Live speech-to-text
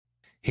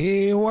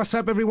Hey, what's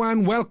up,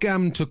 everyone?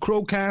 Welcome to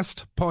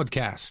Crowcast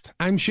Podcast.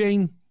 I'm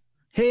Shane.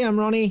 Hey, I'm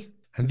Ronnie.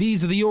 And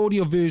these are the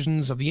audio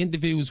versions of the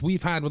interviews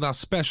we've had with our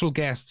special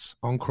guests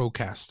on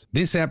Crowcast.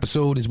 This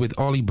episode is with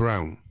Ollie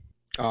Brown.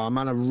 Oh,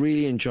 man, I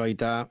really enjoyed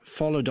that.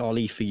 Followed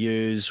Ollie for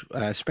years,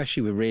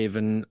 especially with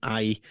Raven.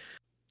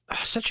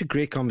 Such a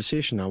great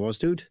conversation that was,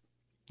 dude.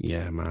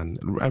 Yeah, man.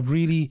 A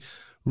really,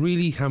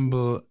 really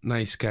humble,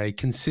 nice guy,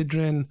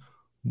 considering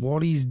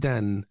what he's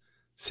done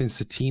since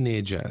a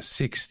teenager,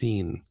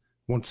 16.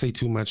 Won't say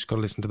too much, got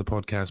to listen to the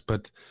podcast,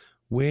 but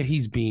where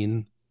he's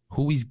been,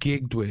 who he's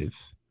gigged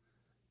with,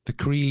 the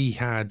career he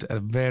had at a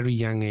very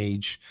young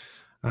age,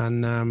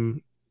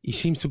 and he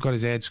seems to have got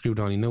his head screwed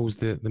on. He knows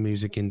the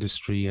music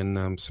industry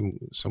and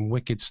some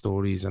wicked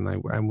stories, and I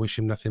wish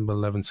him nothing but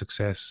love and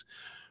success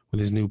with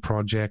his new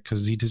project,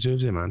 because he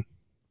deserves it, man.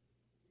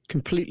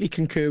 Completely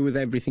concur with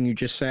everything you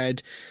just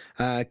said.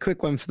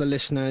 Quick one for the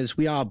listeners.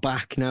 We are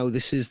back now.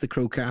 This is the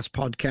Crowcast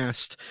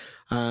Podcast.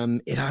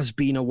 It has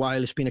been a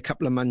while. It's been a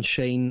couple of months,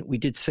 Shane. We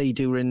did say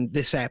during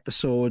this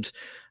episode,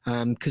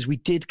 because we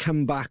did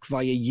come back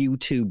via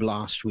YouTube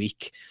last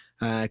week,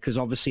 because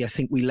obviously I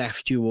think we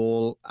left you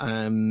all,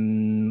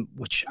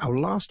 which our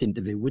last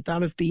interview, would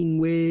that have been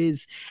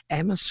with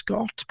Emma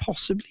Scott,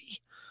 possibly?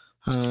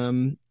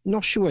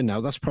 Not sure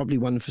now. That's probably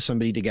one for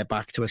somebody to get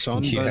back to us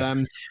on. Yeah.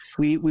 But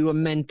we were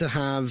meant to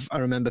have, I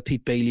remember,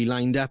 Pete Bailey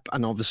lined up,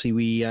 and obviously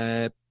we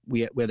had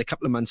a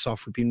couple of months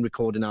off. We've been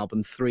recording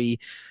album 3.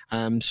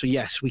 So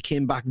yes, we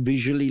came back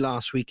visually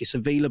last week. It's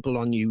available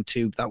on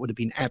YouTube. That would have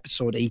been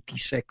episode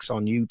 86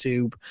 on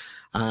YouTube.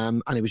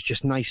 And it was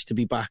just nice to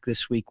be back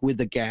this week with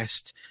a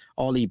guest,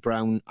 Ollie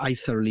Brown. I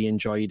thoroughly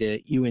enjoyed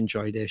it. You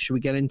enjoyed it. Should we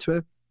get into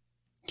it?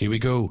 Here we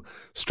go.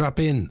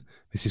 Strap in.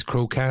 This is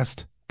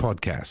Crowcast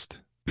Podcast.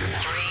 We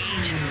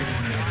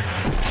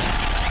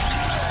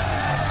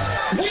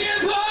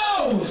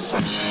impose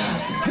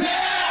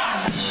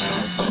their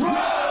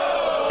growth.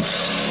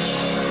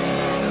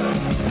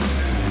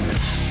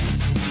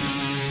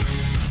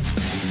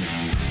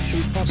 Should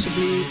we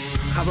possibly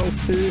have our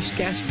first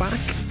guest back?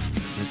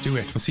 Let's do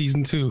it for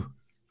season 2.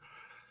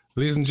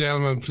 Ladies and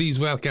gentlemen, please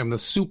welcome the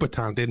super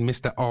talented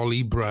Mr.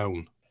 Ollie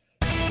Brown.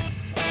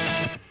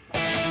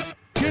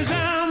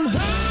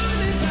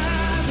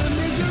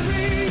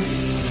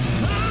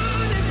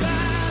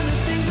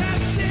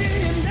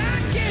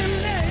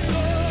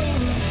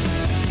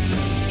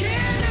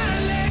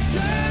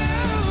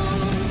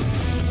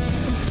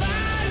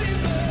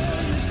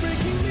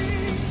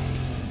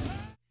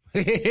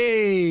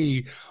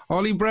 Hey,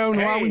 Ollie Brown,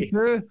 hey. How are we,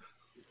 sir?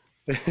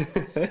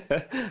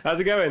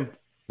 How's it going?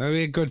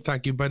 Very good,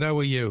 thank you, bud. How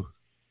are you?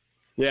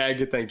 Yeah,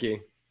 good, thank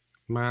you.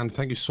 Man,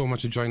 thank you so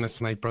much for joining us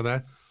tonight,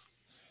 brother.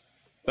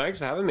 Thanks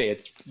for having me.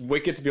 It's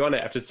wicked to be on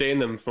it after seeing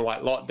them from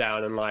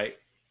lockdown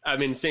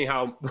and seeing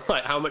how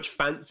much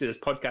fancy this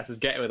podcast is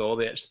getting with all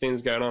the extra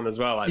things going on as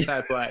well.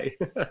 Fair play.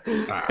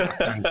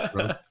 Thanks,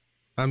 bro.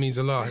 That means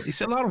a lot.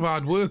 It's a lot of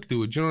hard work,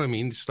 dude. Do you know what I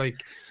mean? It's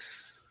like,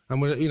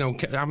 and we're,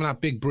 having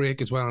that big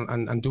break as well,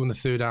 and doing the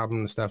third album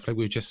and stuff, like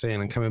we were just saying,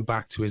 and coming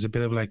back to it is a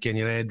bit of like getting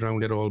your head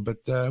around it all. But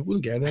we'll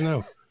get there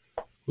now.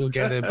 We'll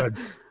get there, bud.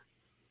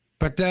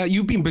 But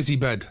you've been busy,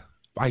 bud.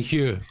 I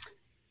hear.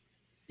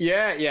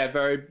 Yeah,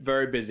 very,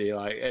 very busy.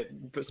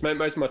 Spent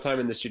most of my time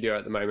in the studio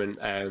at the moment,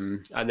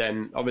 and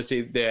then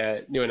obviously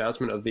the new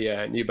announcement of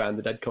the new band,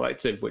 The Dead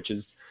Collective, which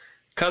has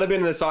kind of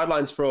been in the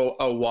sidelines for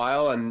a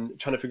while, and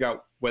trying to figure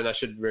out when I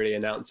should really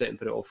announce it and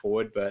put it all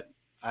forward. But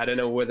I don't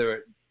know whether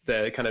it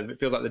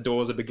feels like the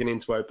doors are beginning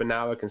to open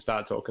now. I can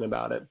start talking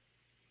about it.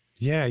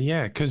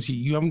 Yeah, because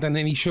you haven't done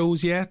any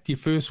shows yet. Your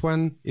first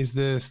one is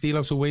the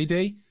Steelhouse Away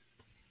Day.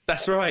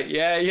 That's right.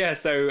 Yeah.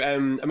 So,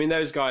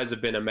 those guys have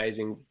been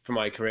amazing for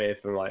my career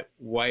from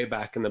way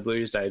back in the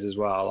blues days as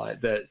well.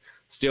 The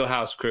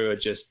Steelhouse crew are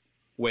just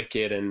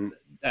wicked. And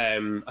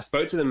I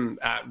spoke to them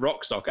at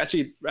Rockstock,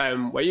 actually,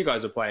 where you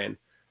guys were playing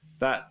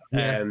that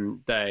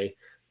day.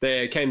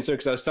 They came through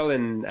because I was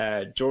selling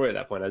jewelry at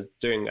that point. I was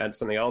doing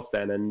something else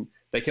then, and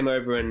they came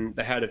over and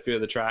they had a few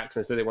of the tracks,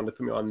 and so they wanted to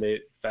put me on the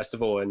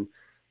festival. And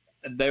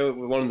they were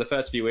one of the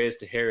first few ears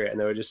to hear it, and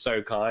they were just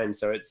so kind.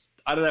 So it's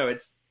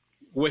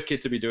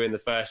wicked to be doing the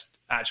first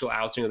actual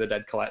outing of the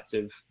Dead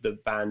Collective, the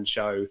band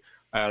show,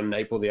 on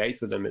April the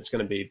 8th with them. It's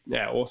going to be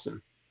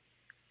awesome.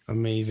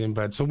 Amazing,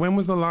 bud. So when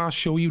was the last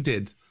show you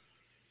did,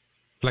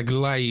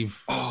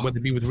 live, whether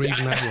it be with Rage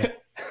Media?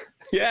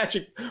 Yeah,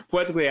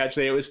 poetically,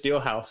 it was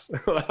Steelhouse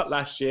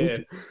last year.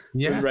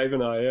 Yeah. With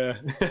Raven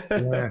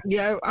Eye,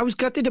 Yeah, I was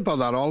gutted about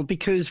that all,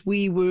 because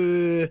we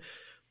were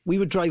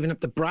driving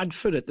up to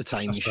Bradford at the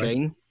time, That's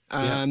Shane.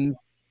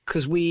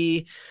 Because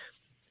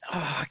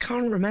I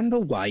can't remember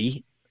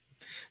why.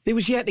 There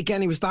was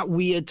it was that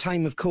weird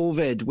time of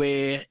COVID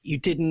where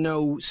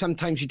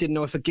sometimes you didn't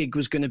know if a gig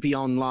was going to be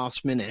on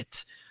last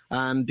minute.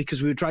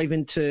 Because we were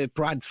driving to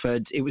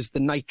Bradford, it was the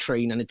night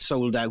train and it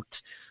sold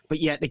out. But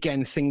yet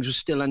again, things were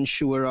still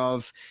unsure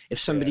of if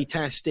somebody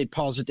tested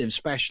positive,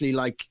 especially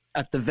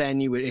at the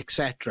venue,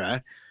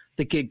 etc.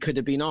 The gig could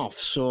have been off.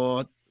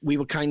 So we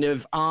were kind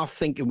of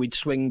thinking we'd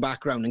swing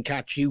back around and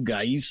catch you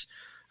guys.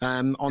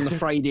 on the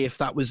Friday if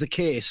that was the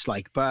case.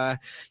 But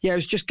yeah, it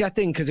was just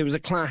gutting because it was a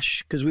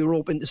clash because we were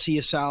hoping to see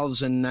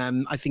yourselves, and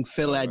I think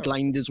Phil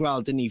headlined as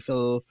well, didn't he?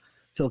 Phil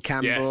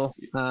Campbell.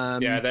 Yes.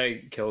 Yeah,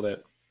 they killed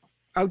it.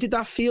 How did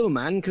that feel,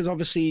 man? Because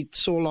obviously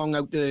so long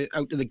out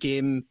of the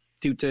game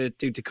due to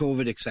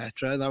COVID,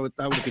 etc. That would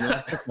have been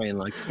awful.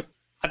 Like.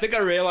 I think I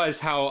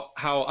realized how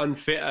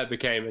unfit I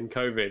became in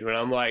COVID when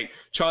I'm like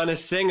trying to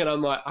sing and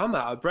I'm like, I'm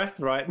out of breath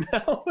right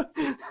now.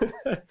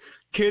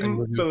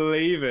 Couldn't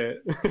believe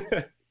it.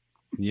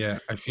 Yeah,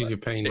 I feel your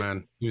pain,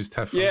 man. It was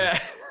tough. Yeah.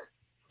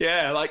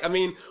 Yeah, like, I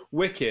mean,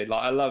 wicked.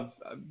 Like, I love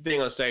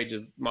being on stage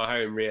is my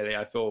home, really.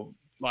 I feel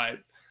like,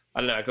 I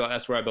don't know, I feel like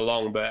that's where I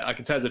belong. But like,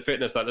 in terms of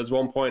fitness, like, there's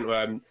one point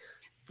where I'm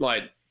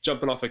like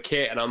jumping off a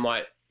kit and I'm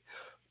like,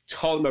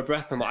 holding my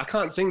breath. I'm like, I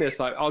can't sing this.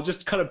 Like, I'll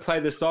just kind of play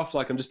this off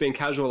like I'm just being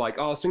casual. Like,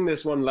 oh, I'll sing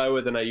this one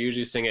lower than I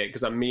usually sing it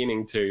because I'm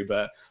meaning to.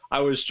 But I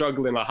was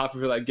struggling like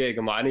halfway through that gig.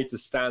 I'm like, I need to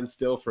stand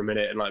still for a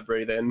minute and like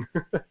breathe in.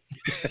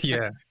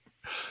 Yeah.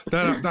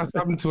 No, that's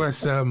happened to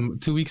us 2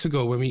 weeks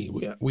ago when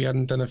we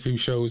hadn't done a few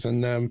shows,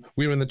 and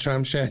we were in the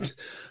tram shed,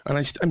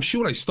 and I'm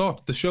sure I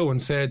stopped the show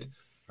and said,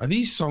 "Are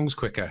these songs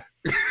quicker?"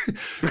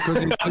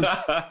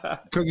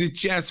 Because it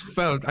just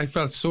I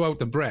felt so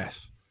out of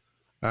breath.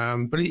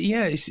 But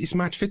it's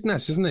match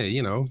fitness, isn't it?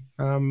 You know.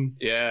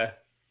 Yeah.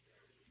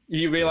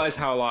 You realize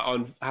how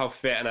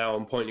fit and how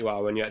on point you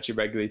are when you're actually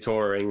regularly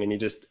touring, and you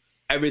just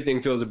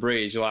everything feels a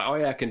breeze. You're like, oh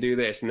yeah, I can do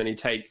this, and then you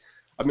take.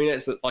 I mean,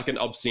 it's like an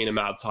obscene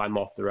amount of time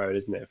off the road,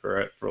 isn't it,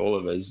 for all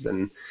of us?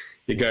 And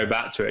you go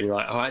back to it, and you're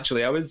like, oh,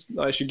 actually,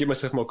 I should give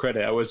myself more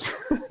credit. I was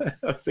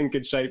in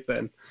good shape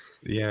then.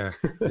 Yeah,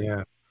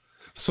 yeah.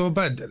 So,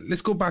 Bud,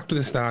 let's go back to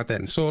the start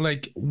then. So,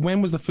 like,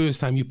 when was the first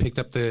time you picked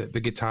up the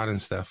guitar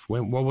and stuff?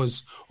 What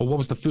was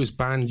the first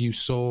band you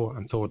saw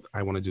and thought,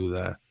 I want to do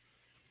that?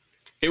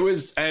 It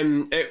was, I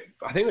think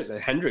it was a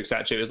Hendrix,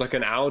 actually. It was like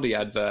an Audi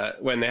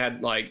advert when they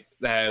had like,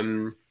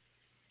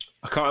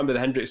 I can't remember the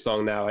Hendrix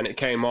song now, and it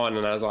came on,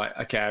 and I was like,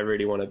 okay, I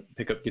really want to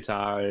pick up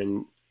guitar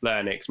and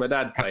learn it, because my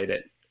dad played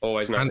it,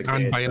 always. And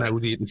buy an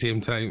Audi at the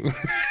same time.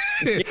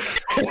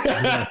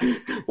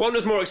 One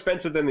was more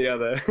expensive than the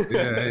other.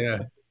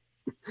 Yeah.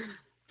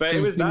 But so it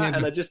was that,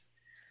 and I just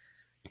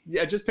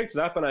picked it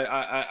up, and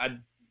I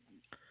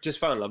just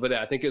fell in love with it.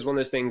 I think it was one of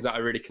those things that I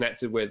really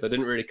connected with. I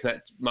didn't really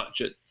connect much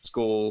at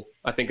school.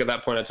 I think at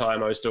that point in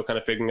time, I was still kind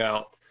of figuring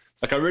out,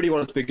 like, I really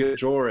wanted to be good at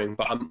drawing,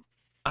 but I'm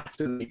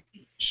absolutely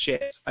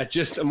shit. I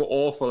just am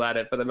awful at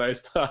it for the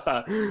most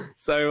part.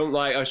 So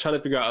like, I was trying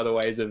to figure out other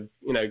ways of,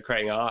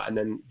 creating art, and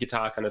then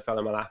guitar kind of fell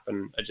in my lap,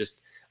 and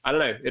I don't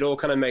know, it all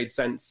kind of made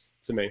sense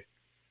to me.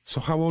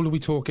 So how old are we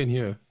talking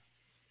here?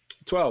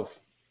 12.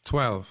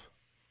 12.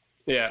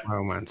 Yeah.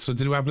 Wow, man. So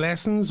did you have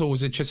lessons, or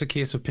was it just a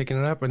case of picking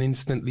it up and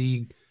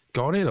instantly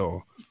got it,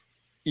 or?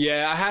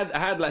 Yeah, I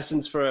had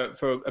lessons for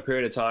a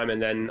period of time,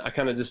 and then I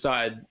kind of just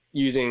started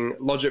using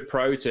Logic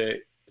Pro to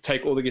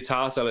take all the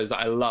guitar solos that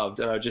I loved,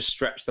 and I would just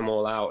stretch them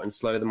all out and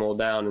slow them all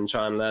down and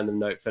try and learn them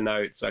note for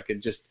note, so I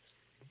could just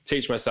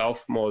teach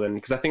myself more than,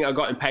 because I think I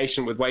got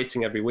impatient with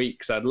waiting every week,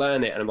 because I'd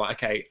learn it and I'm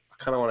like, okay, I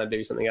kind of want to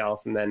do something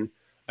else. And then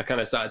I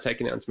kind of started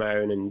taking it onto my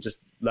own and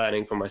just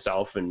learning for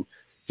myself and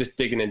just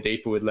digging in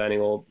deeper with learning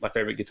all my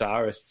favorite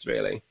guitarists,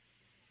 really.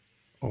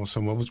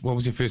 Awesome. What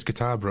was your first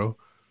guitar, bro?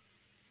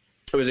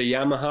 It was a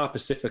Yamaha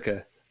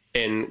Pacifica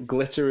in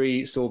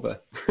glittery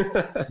silver.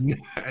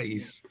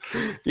 Nice.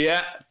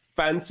 Yeah.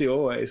 Fancy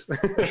always.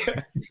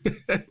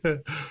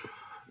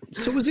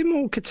 So was it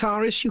more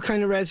guitarists you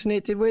kind of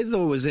resonated with,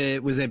 or was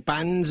it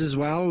bands as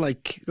well?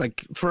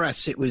 Like for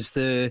us, it was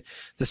the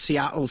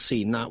Seattle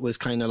scene that was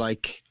kind of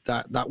like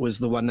that was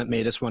the one that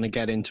made us want to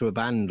get into a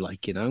band,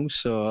 like,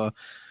 So,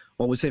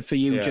 or was it for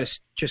you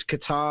just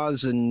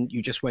guitars and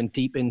you just went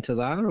deep into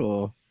that,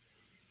 or?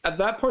 At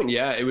that point,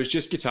 yeah, it was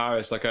just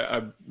guitarists. Like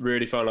I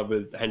really fell in love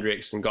with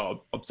Hendrix and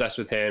got obsessed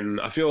with him.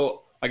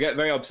 I get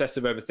very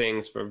obsessive over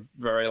things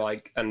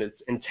and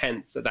it's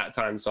intense at that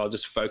time. So I'll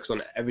just focus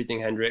on everything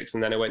Hendrix.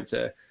 And then I went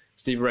to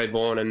Stevie Ray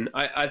Vaughan. And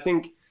I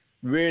think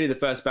really the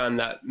first band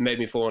that made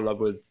me fall in love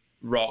with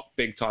rock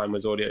big time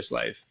was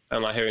Audioslave.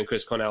 And like hearing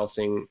Chris Cornell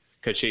sing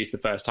Cochise the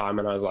first time.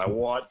 And I was like,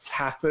 what's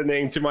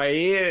happening to my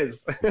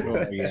ears?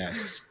 Oh,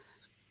 yes.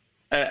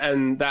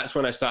 And that's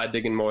when I started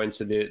digging more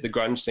into the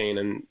grunge scene,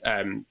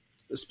 and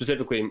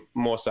specifically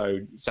more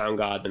so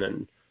Soundgarden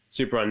and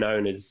Super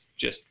Unknown is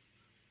just,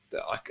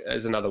 like,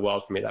 there's another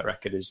world for me. That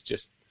record is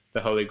just the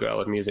holy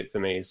grail of music for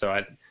me.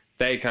 So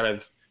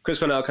Chris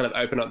Cornell kind of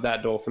opened up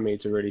that door for me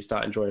to really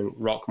start enjoying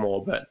rock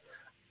more. But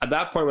at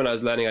that point when I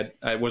was learning,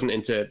 I wasn't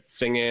into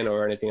singing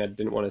or anything. I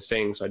didn't want to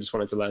sing. So I just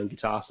wanted to learn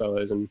guitar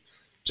solos and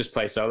just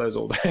play solos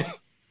all day.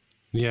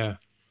 Yeah.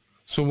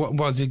 So what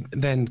was it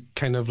then,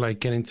 kind of like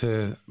getting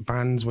into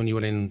bands when you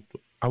were in,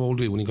 how old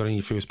were you when you got in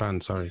your first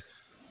band? Sorry.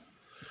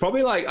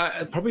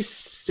 Probably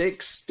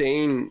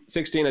 16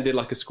 I did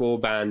like a school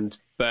band,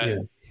 but yeah.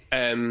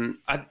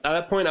 At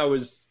that point I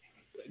was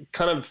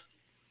kind of,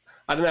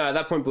 I don't know, at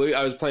that point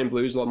I was playing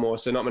blues a lot more,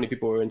 so not many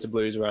people were into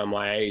blues around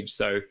my age.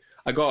 So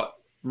I got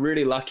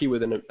really lucky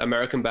with an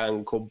American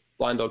band called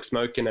Blind Dog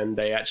Smoking, and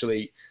they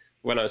actually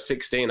when I was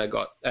 16, I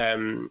got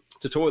to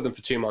tour with them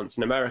for 2 months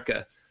in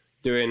America,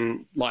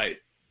 doing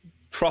like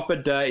proper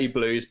dirty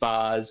blues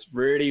bars,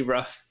 really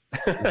rough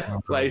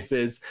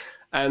places,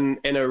 and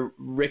in a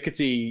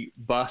rickety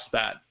bus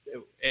that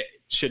it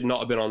should not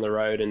have been on the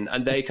road.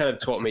 And they kind of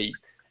taught me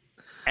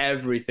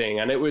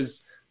everything, and it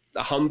was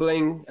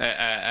humbling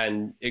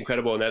and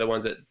incredible. And they're the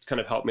ones that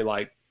kind of helped me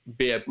like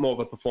be more of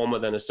a performer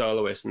than a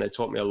soloist. And they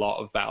taught me a lot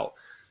about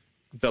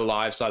the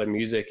live side of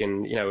music,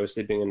 and, you know, we're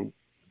sleeping in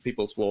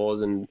people's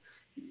floors and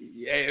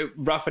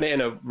roughing it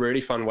in a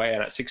really fun way.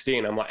 And at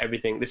 16, I'm like,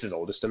 this is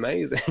all just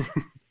amazing.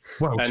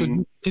 Wow.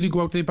 So did you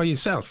go out there by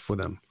yourself with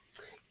them?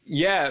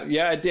 Yeah,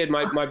 I did.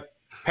 My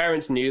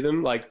parents knew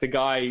them. Like, the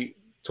guy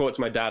taught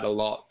to my dad a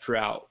lot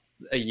throughout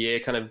a year,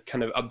 kind of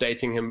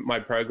updating him my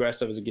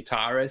progress as a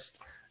guitarist.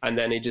 And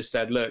then he just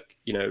said, look,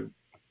 you know,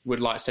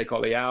 would like to take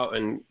Ollie out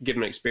and give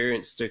him an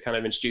experience to kind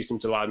of introduce him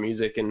to live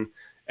music and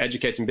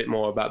educate him a bit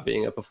more about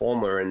being a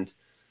performer. And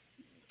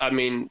I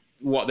mean,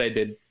 what they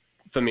did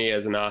for me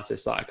as an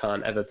artist, like, I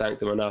can't ever thank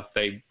them enough.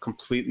 They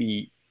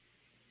completely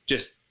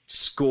just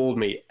schooled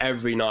me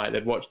every night.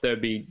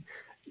 They'd be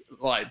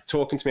like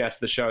talking to me after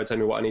the show,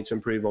 telling me what I need to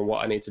improve on,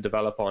 what I need to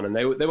develop on. And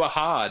they were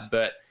hard,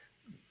 but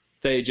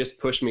they just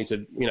pushed me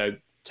to, you know,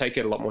 take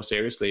it a lot more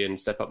seriously and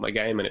step up my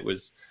game. And it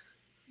was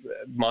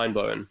mind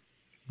blowing.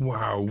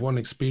 Wow. One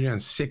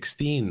experience,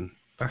 16.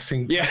 That's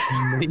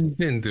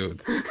amazing,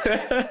 dude.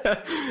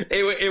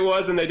 It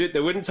was, and they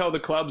wouldn't tell the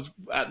clubs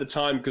at the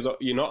time, because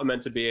you're not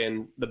meant to be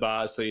in the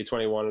bars till you're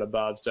 21 and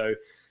above. So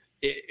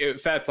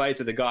fair play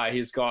to the guy.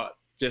 He's got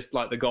just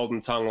like the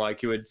golden tongue. Like,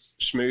 he would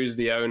schmooze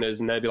the owners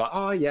and they'd be like,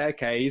 oh yeah,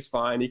 okay, he's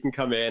fine, he can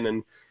come in.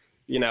 And,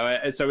 you know,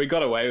 so we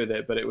got away with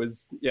it, but it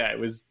was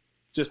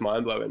just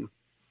mind blowing.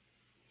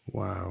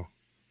 Wow.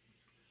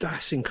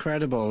 That's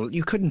incredible.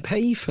 You couldn't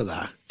pay for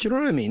that. Do you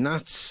know what I mean?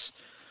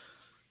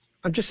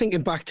 I'm just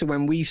thinking back to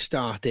when we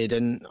started,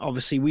 and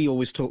obviously we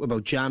always talk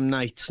about jam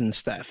nights and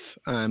stuff,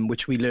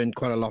 which we learned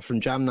quite a lot from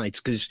jam nights,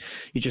 because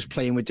you're just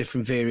playing with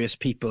different various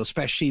people,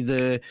 especially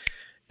the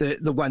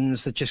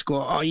ones that just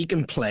go, oh, you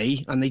can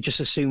play, and they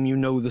just assume you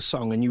know the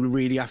song and you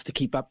really have to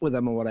keep up with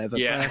them or whatever.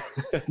 Yeah.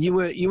 you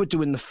were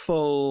doing the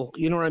full,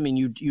 you know what I mean?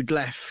 You'd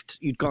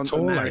gone to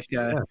America.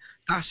 Yeah.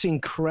 That's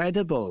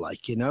incredible,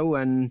 like, you know,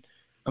 and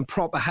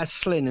proper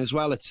hustling as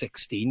well at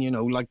 16, you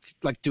know, like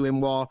doing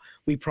what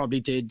we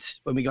probably did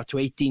when we got to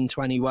 18,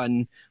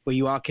 21, where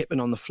you are kipping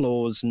on the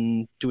floors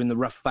and doing the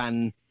rough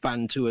van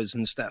tours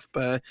and stuff.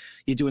 But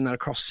you're doing that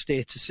across the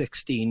state at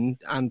 16,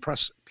 and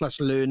plus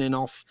learning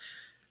off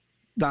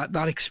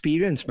that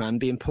experience, man,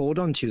 being poured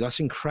onto you.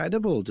 That's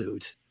incredible,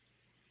 dude.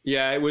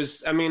 Yeah, it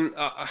was. I mean,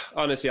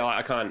 honestly,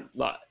 I can't.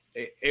 Like,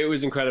 it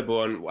was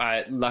incredible,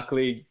 and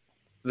luckily,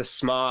 the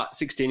smart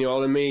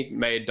 16-year-old in me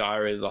made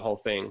diary of the whole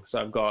thing. So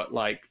I've got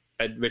like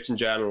a written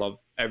journal of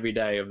every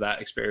day of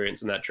that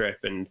experience and that trip,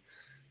 and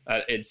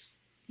I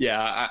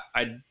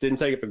didn't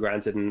take it for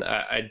granted, and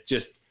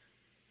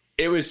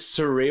it was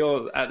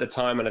surreal at the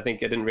time, and I think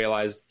I didn't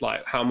realize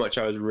like how much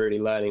I was really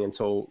learning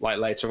until like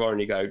later on.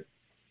 You go,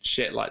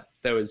 shit, like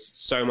there was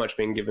so much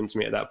being given to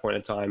me at that point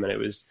in time, and it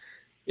was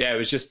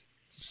just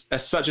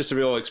such a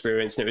surreal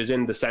experience. And it was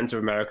in the center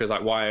of America,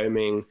 like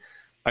Wyoming,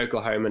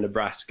 Oklahoma,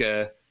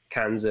 Nebraska,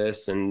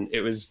 Kansas, and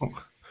it was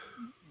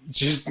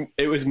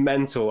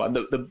mental. And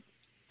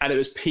and it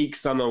was peak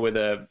summer with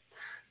a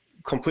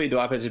completely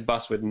dilapidated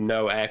bus with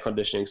no air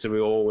conditioning, so we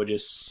all were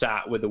just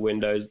sat with the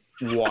windows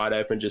wide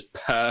open, just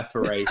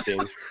perforating.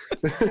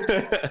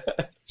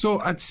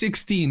 So at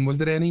 16, was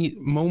there any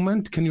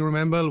moment, can you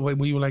remember, where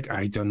you were like,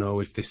 I don't know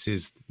if this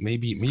is,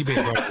 maybe I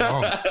got it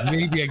wrong.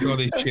 Maybe I got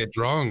this shit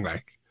wrong,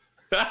 like?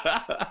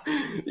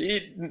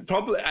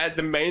 Probably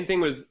the main thing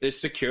was the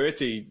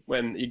security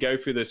when you go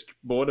through this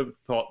border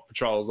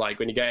patrols. Like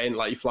when you get in,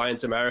 like you fly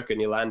into America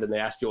and you land, and they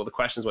ask you all the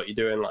questions, what you're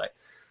doing, like,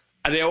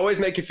 and they always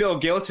make you feel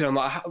guilty. I'm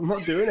like, I'm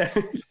not doing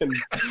anything.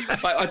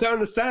 Like, I don't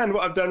understand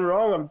what I've done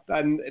wrong.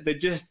 And they're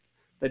just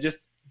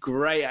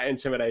great at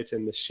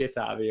intimidating the shit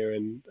out of you.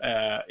 And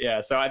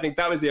so I think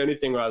that was the only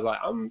thing where I was like,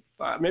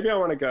 maybe I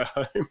want to go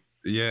home.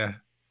 Yeah,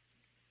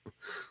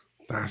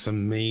 that's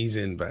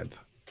amazing, Beth.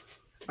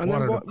 And what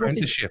then an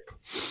apprenticeship.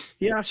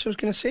 Yeah, that's what I was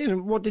going to say.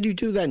 And what did you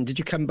do then? Did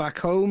you come back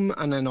home?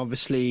 And then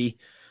obviously,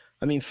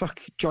 I mean,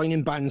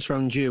 joining bands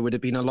around you would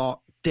have been a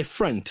lot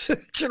different. Do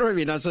you know what I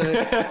mean?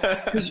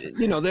 Cause,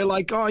 you know, they're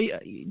like, oh, do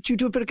you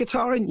do a bit of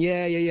guitaring?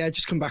 Yeah.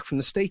 Just come back from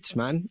the States,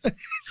 man.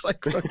 It's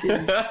like, fucking, you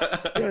know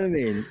what I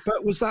mean?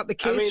 But was that the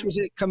case? I mean, was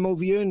it come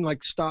over you and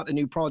like start a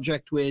new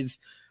project with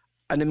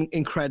an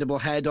incredible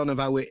head on of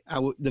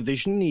how the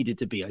vision needed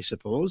to be, I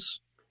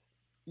suppose?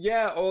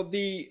 Yeah, or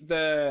the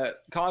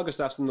Carl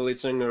Gustafsson, the lead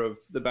singer of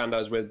the band I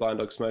was with, Blind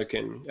Dog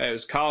Smoking. It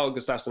was Carl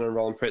Gustafsson and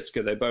Roland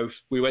Pritzker.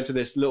 We went to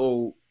this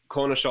little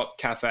corner shop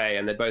cafe,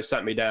 and they both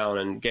sat me down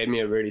and gave me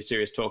a really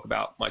serious talk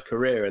about my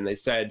career. And they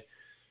said,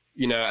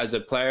 you know, as a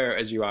player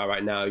as you are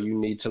right now, you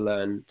need to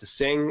learn to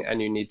sing and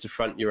you need to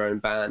front your own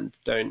band.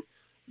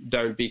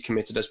 Don't be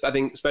committed. I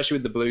think especially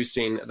with the blues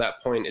scene at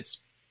that point, it's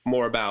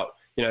more about,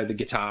 you know, the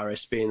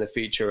guitarist being the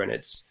feature, and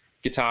it's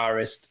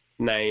guitarist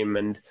name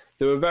and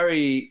they were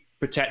very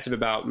protective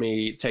about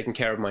me taking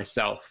care of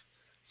myself.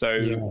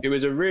 So it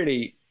was a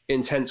really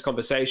intense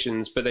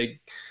conversations, but they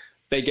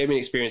gave me an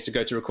experience to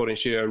go to a recording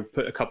studio and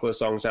put a couple of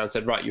songs down and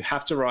said, right, you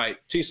have to write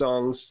 2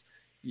 songs.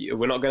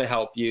 We're not going to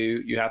help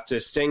you. You have to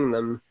sing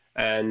them,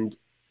 and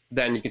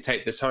then you can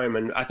take this home.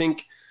 And I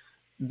think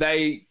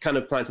they kind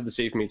of planted the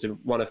seed for me to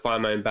want to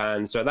find my own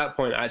band. So at that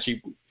point,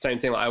 actually, same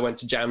thing. Like I went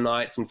to jam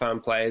nights and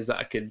found players that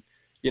I could,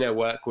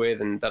 work with,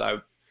 and that I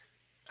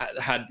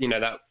had,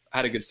 that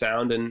had a good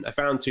sound. And I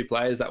found 2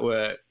 players that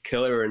were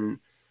killer and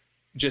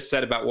just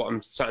said about what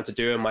I'm starting to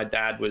do. And my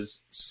dad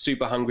was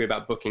super hungry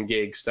about booking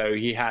gigs. So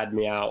he had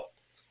me out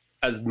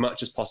as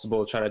much as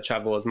possible, trying to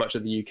travel as much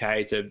of the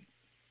UK to,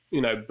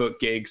 book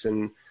gigs.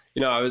 And,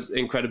 I was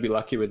incredibly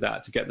lucky with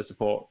that, to get the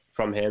support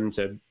from him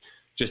to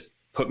just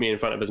put me in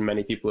front of as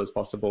many people as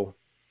possible.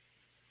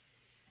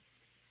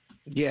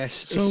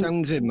 Yes, it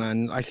sounds it,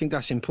 man. I think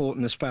that's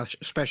important,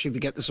 especially if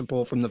you get the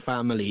support from the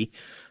family,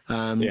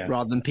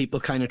 rather than people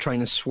kind of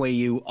trying to sway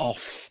you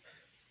off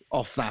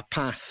that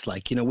path,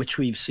 which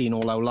we've seen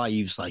all our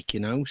lives,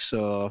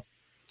 So,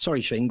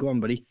 sorry, Shane, go on,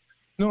 buddy.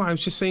 No, I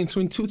was just saying,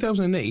 so in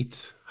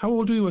 2008, how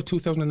old were you at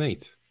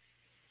 2008?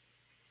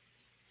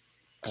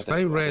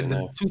 I read that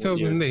in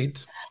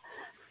 2008,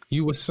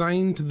 you were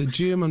signed to the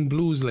German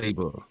blues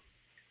label.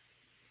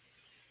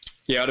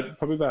 Yeah,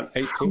 probably about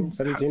 18,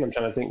 17, I'm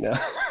trying to think now.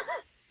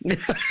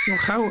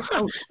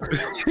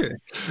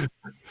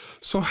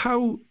 So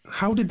how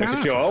did that? Makes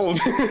you feel old.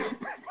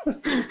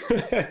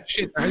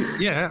 Shit,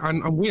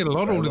 I'm way a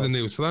lot older than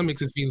you, so that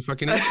makes us feel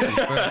fucking excellent.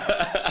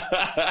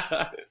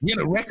 A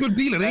record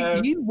deal at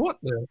 18? What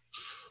the?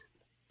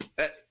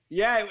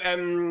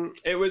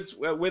 It was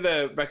with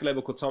a record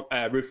label called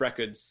Roof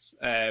Records.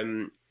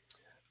 The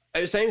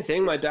same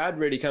thing. My dad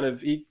really kind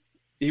of he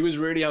was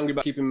really hungry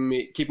about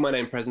keeping my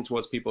name present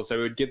towards people, so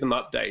he would give them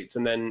updates.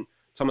 And then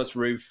Thomas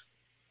Roof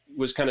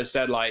was kind of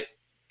said, like,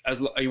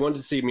 he wanted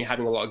to see me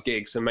having a lot of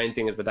gigs. So the main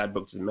thing is my dad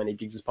booked as many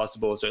gigs as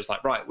possible. So it's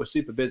like, right, we're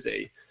super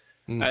busy.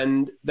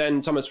 And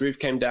then Thomas Roof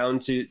came down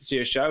to see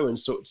a show and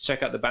sort of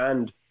check out the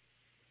band,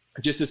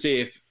 just to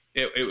see if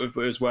it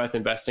was worth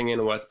investing in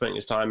and worth putting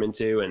his time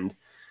into. And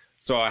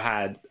so I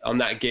had, on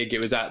that gig,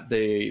 it was at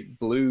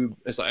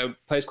it's like a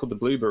place called the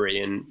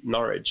Blueberry in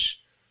Norwich.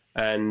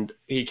 And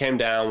he came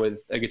down with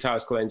a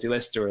guitarist called Ainsley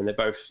Lister, and they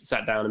both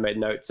sat down and made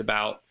notes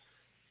about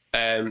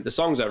the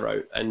songs I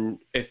wrote and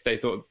if they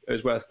thought it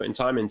was worth putting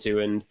time into.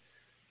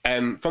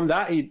 And from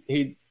that,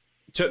 he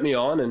took me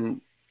on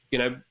and,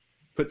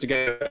 put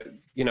together,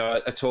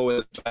 a tour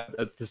with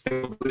this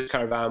thing called Blues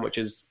Caravan, which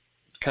is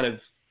kind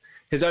of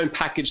his own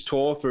package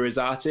tour for his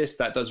artists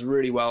that does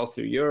really well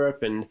through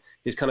Europe. And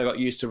he's kind of got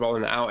used to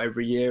rolling it out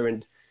every year.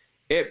 And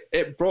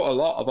it brought a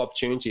lot of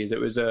opportunities. It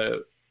was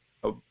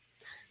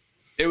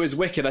it was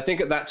wicked. I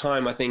think at that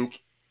time, I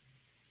think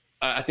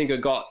I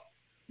got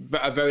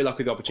very lucky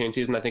with the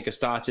opportunities. And I think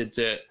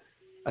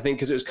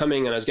because it was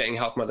coming and I was getting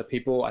help from other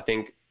people, I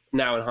think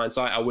now in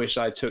hindsight, I wish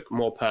I took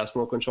more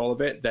personal control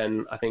of it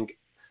than I think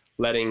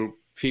letting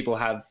people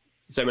have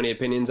so many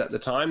opinions at the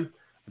time.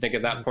 I think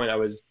at that point I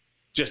was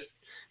just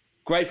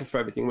grateful for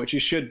everything, which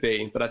you should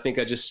be. But I think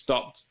I just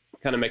stopped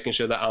kind of making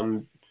sure that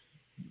I'm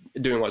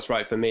doing what's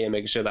right for me and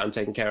making sure that I'm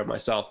taking care of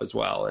myself as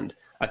well. And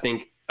I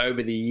think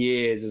over the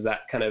years, as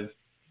that kind of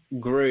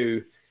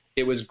grew,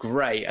 it was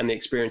great and the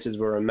experiences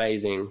were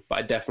amazing. But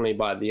I definitely,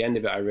 by the end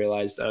of it, I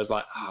realized I was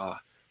like,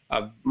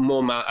 I've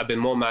been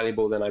more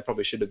malleable than I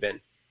probably should have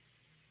been.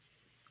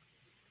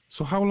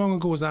 So how long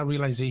ago was that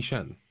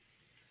realization?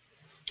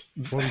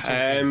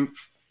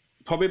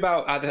 Probably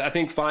about, I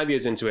think 5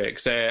 years into it.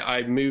 So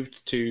I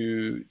moved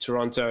to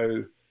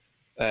Toronto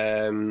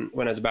when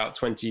I was about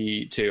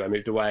 22. I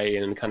moved away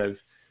and kind of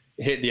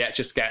hit the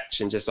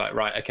Etch-a-Sketch and just like,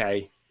 right,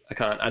 okay,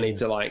 I need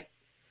to like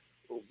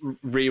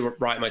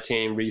rewrite my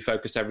team,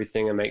 refocus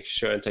everything and make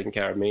sure I'm taking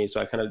care of me.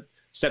 So I kind of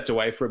stepped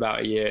away for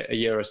about a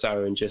year or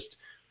so and just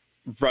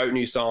wrote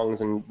new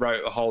songs and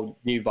wrote a whole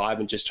new vibe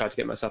and just tried to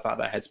get myself out of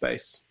that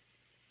headspace.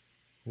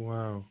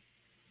 Wow.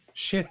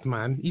 Shit,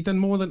 man. You've done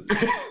more than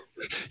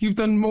you've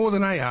done more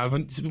than I have,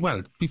 and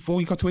well, before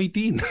you got to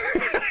 18.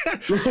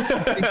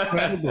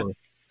 Incredible.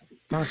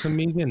 That's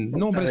amazing.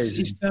 No, but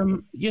it's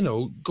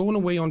going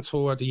away on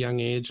tour at a young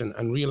age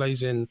and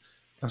realizing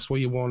that's what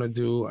you want to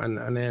do,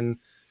 and then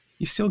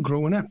you're still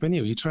growing up, aren't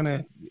you? You're trying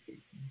to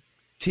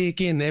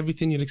take in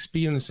everything you're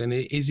experiencing.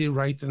 Is it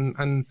right?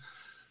 And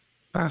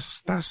that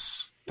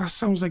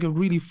sounds like a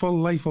really full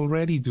life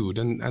already, dude.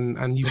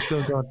 And you've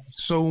still got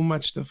so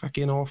much to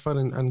fucking offer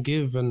and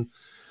give. And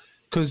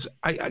because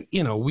I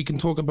we can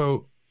talk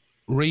about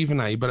Raven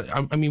Eye, but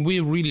I mean,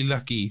 we're really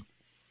lucky,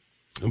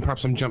 and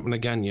perhaps I'm jumping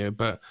again here,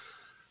 but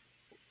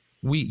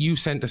you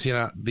sent us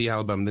here the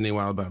new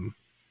album.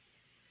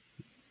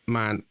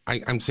 Man,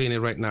 I'm saying it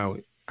right now,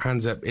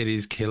 hands up, it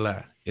is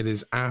killer. It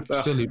is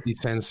absolutely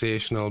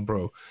sensational,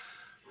 bro.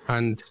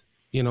 And,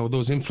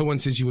 those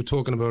influences you were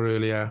talking about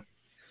earlier,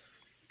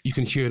 you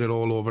can hear it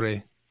all over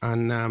it.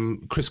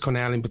 And Chris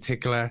Cornell in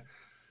particular,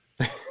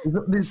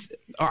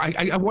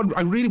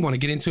 I really want to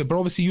get into it, but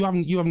obviously you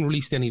haven't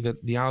released any of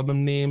the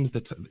album names,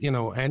 that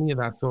any of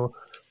that. So,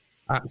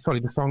 sorry,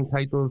 the song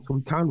titles. So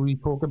we can't really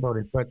talk about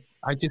it. But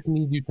I just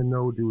need you to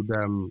know, dude,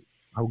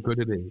 how good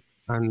it is,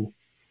 and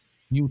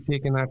you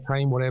taking that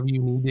time, whatever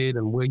you needed,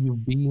 and where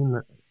you've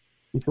been.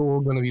 It's all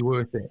going to be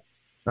worth it.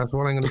 That's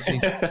what I'm going to say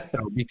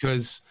now,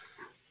 because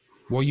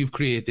what you've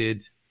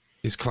created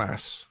is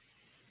class,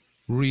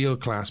 real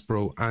class,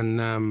 bro.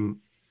 And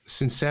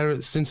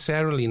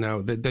sincerely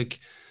now, that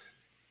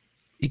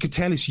you could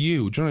tell it's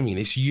you. Do you know what I mean?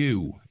 It's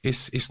you.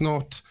 It's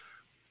not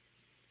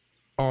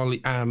all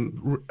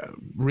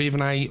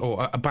Raven Eye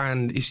or a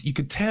band. You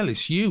could tell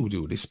it's you,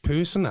 dude. It's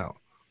personal.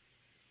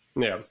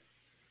 Yeah.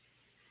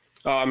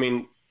 Oh, I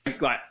mean,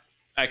 like,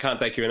 I can't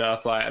thank you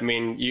enough. Like, I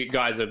mean, you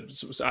guys are,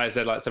 I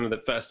said, like, some of the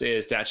first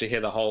ears to actually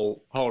hear the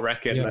whole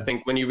record. Yeah. And I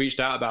think when you reached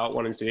out about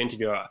wanting to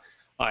interview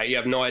it, you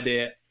have no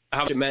idea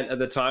how much it meant at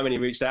the time when you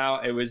reached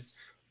out. It was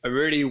a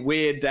really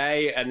weird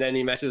day, and then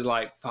he messages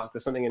like, "Fuck,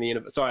 there's something in the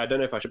universe." Sorry, I don't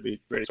know if I should be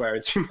really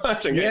swearing too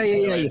much.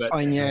 You're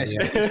fine. Yes.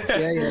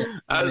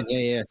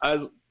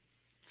 I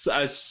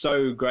was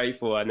so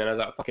grateful, and then I was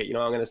like, "Fuck it,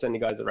 I'm going to send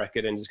you guys a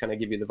record and just kind of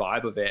give you the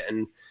vibe of it."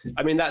 And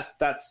I mean,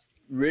 that's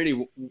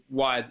really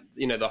why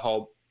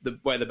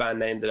where the band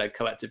name, the Dead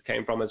Collective,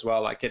 came from as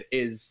well. Like,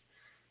 it's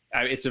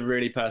a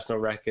really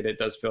personal record. It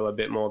does feel a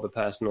bit more of a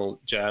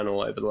personal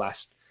journal over the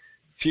last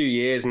few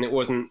years, and it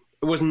was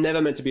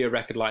never meant to be a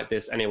record like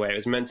this anyway. It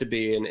was meant to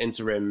be an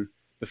interim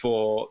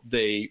before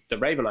the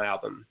Raven Eye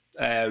album.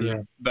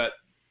 But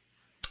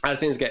as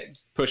things get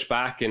pushed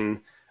back, and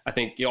I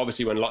think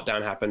obviously when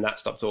lockdown happened, that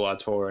stopped all our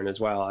touring as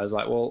well. I was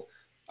like, well,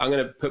 I'm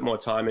going to put more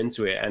time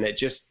into it. And it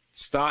just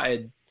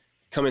started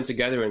coming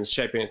together and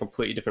shaping a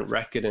completely different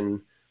record.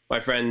 And my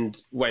friend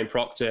Wayne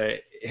Proctor,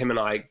 him and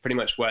I pretty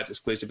much worked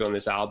exclusively on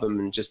this album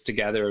and just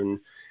together. And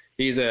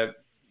he's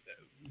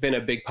been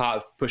a big part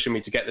of pushing me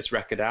to get this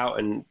record out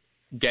and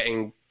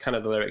getting kind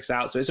of the lyrics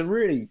out. So it's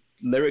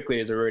lyrically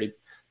is a really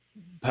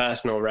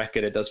personal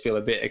record. It does feel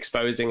a bit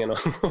exposing in a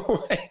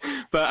way,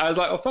 but I was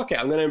like, oh, fuck it,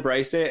 I'm going to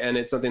embrace it. And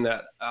it's something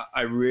that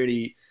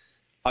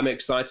I'm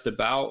excited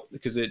about,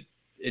 because it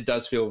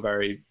does feel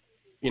very,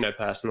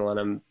 personal.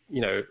 And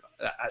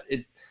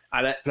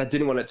I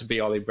didn't want it to be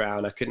Ollie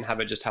Brown. I couldn't have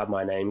it just have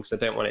my name, because I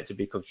don't want it to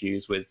be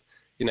confused with,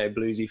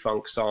 bluesy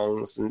funk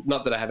songs. And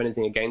not that I have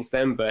anything against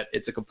them, but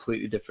it's a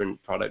completely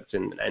different product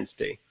and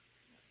entity.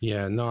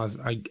 Yeah, no,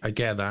 I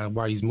get that,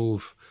 wise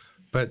move.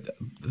 But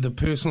the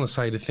personal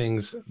side of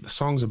things, the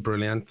songs are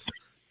brilliant.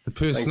 The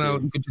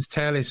personal, you could just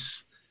tell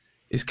it's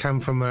come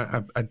from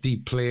a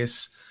deep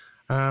place.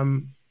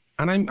 And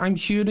I'm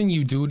hearing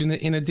you, dude,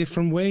 in a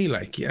different way.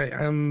 Like,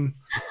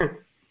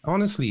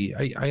 honestly,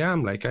 I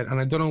am, like, and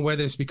I don't know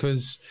whether it's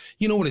because,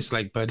 you know what it's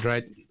like, bud,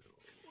 right?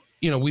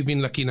 We've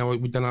been lucky now.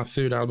 We've done our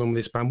third album with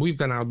this band. We've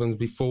done albums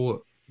before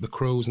the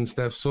Crows and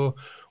stuff. So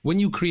when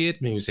you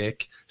create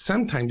music,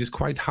 sometimes it's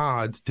quite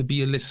hard to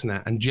be a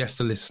listener and just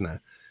a listener.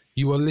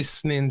 You are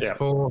listening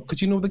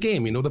because you know the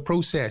game, you know the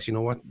process, you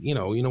know what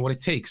it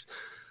takes.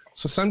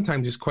 So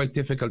sometimes it's quite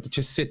difficult to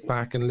just sit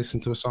back and listen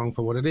to a song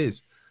for what it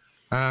is.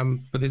 But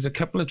there's a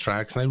couple of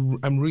tracks, and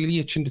I'm really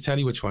itching to tell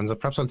you which ones. Or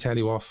perhaps I'll tell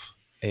you off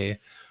air.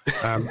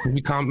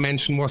 We can't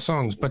mention what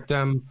songs, but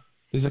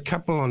there's a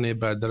couple on there,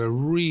 bud, that are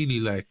really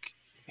like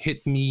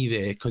hit me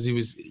there, because it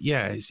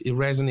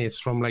resonates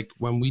from like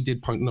when we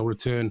did Point of No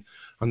Return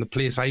on the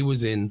place I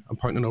was in and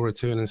Point of No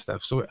Return and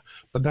stuff. So,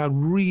 but that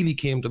really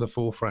came to the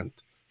forefront.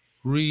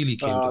 Really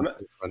came to the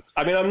forefront.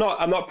 I mean, I'm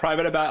not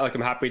private about it. Like,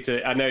 I'm happy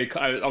to. I know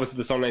obviously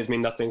the song names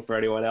mean nothing for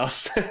anyone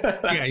else.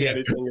 That's the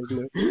only thing,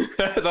 isn't it?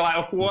 They're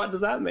like, what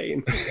does that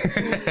mean?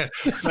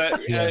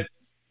 But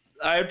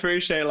I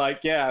appreciate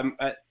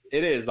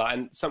it is like,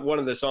 and one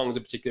of the songs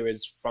in particular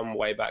is from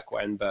way back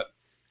when. But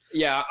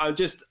yeah,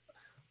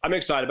 I'm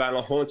excited about it.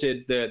 And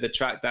Haunted, the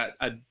track that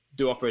I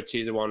do offer a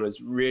teaser on,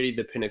 was really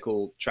the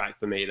pinnacle track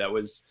for me. That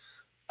was,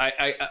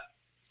 I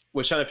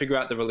was trying to figure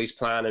out the release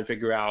plan and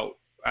figure out,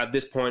 at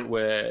this point,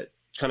 we're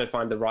trying to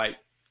find the right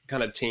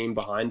kind of team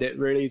behind it,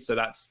 really. So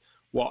that's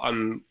what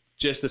I'm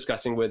just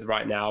discussing with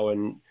right now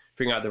and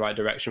figuring out the right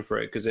direction for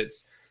it, because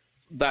it's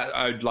that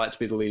I would like to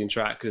be the leading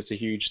track, because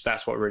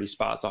that's what really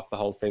sparked off the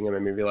whole thing and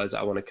made me realize that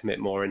I want to commit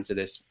more into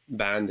this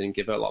band and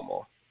give it a lot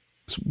more.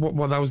 So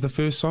what that was the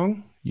first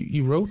song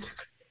you wrote?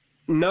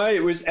 No,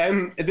 it was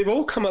they've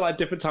all come at like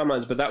different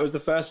timelines, but that was the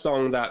first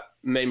song that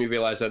made me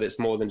realize that it's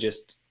more than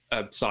just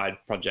a side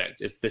project.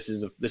 This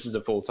is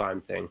a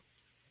full-time thing.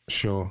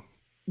 Sure.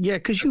 Yeah,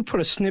 because you put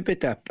a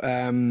snippet up.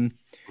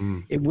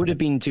 It would have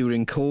been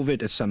during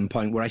COVID at some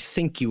point, where I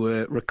think you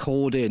were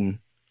recording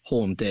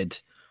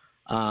Haunted.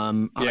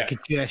 I could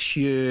just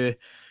hear,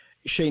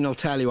 Shane will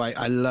tell you,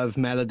 I love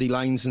melody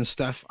lines and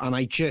stuff, and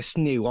I just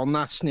knew on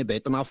that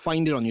snippet, and I'll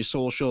find it on your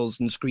socials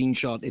and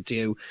screenshot it to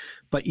you,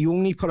 but you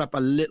only put up a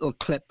little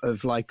clip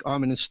of like,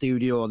 I'm in the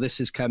studio, or this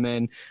is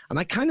coming, and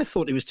I kind of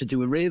thought it was to do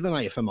with Raven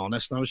Eye, if I'm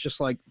honest, and I was just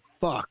like,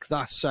 fuck,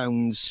 that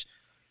sounds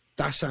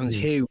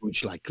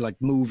huge, like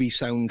movie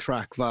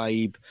soundtrack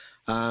vibe.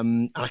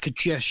 And I could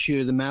just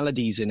hear the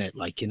melodies in it,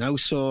 like, you know.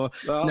 So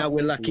now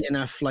we're lucky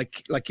enough,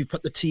 like you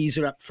put the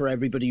teaser up for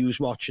everybody who's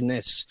watching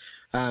this.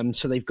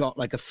 So they've got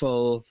like a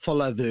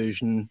fuller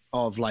version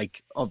of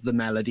the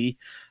melody,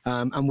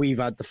 and we've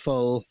had the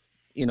full,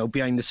 you know,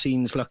 behind the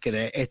scenes look at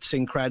it. It's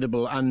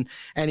incredible. And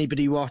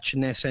anybody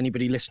watching this,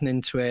 anybody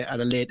listening to it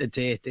at a later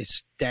date,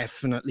 it's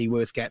definitely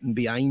worth getting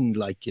behind,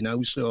 like, you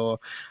know. So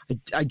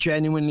I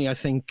genuinely, I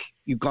think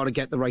you've got to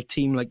get the right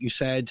team, like you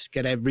said,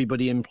 get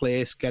everybody in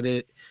place, get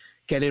it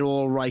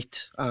all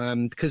right,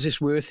 because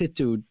it's worth it,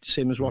 dude.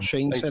 Same as what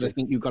Shane said. I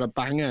think you've got a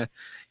banger.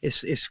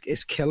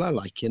 It's killer,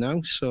 like, you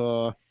know.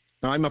 So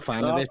I'm a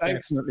fan of it,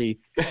 definitely.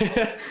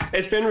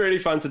 It's been really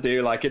fun to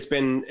do. Like, it's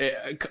been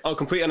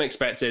completely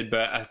unexpected,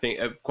 but I think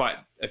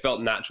it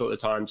felt natural at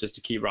the time just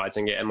to keep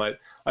writing it. And like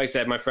I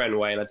said, my friend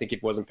Wayne, I think if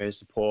it wasn't for his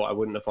support, I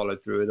wouldn't have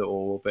followed through with it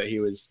all. But he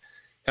was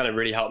kind of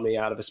really helped me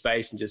out of a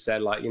space and just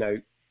said, like, you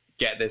know,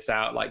 get this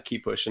out, like,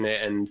 keep pushing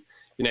it. And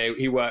you know,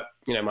 he worked,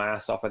 you know, my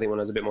ass off, I think, when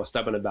I was a bit more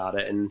stubborn about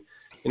it. And,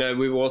 you know,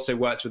 we've also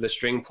worked with a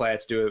string player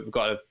to do it. We've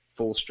got a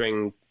full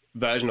string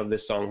version of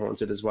this song,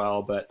 Haunted, as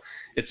well. But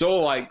it's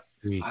all like,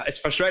 it's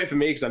frustrating for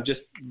me because I'm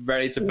just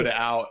ready to put it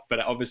out. But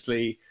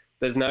obviously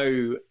there's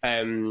no,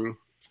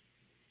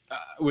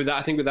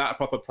 without a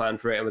proper plan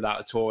for it and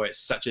without a tour, it's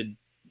such a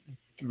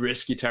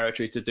risky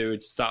territory to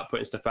start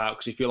putting stuff out,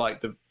 because you feel like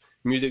the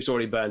music's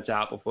already burnt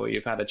out before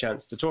you've had a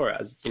chance to tour it,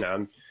 as, you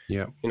know,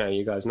 you know,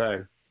 you guys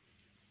know.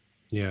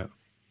 Yeah.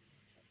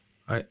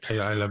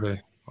 I love it,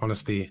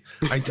 honestly.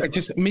 I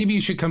just, maybe you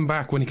should come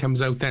back when he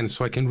comes out then,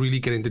 so I can really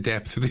get into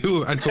depth with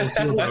you and talk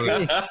to you about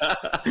it.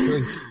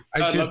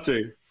 I'd love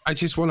to. I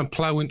just want to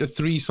plow into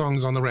 3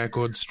 songs on the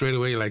record straight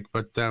away, like.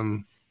 But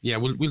yeah,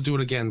 we'll do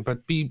it again.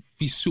 But be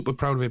super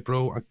proud of it,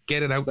 bro.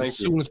 Get it out as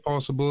soon as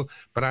possible.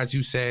 But as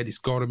you said, it's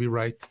got to be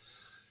right,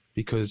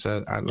 because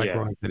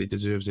Ronnie said, it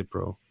deserves it,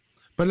 bro.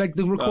 But like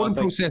the recording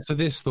process of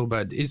this, though,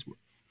 bud, is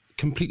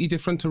completely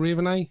different to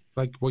Raven Eye,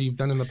 like what you've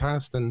done in the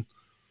past, and.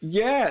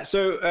 Yeah,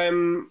 so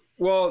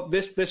well,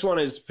 this one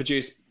is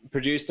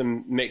produced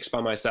and mixed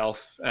by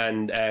myself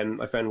and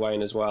my friend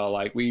Wayne as well.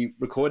 Like, we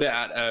recorded it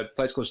at a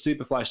place called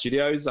Superfly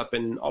Studios up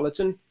in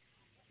Ollerton,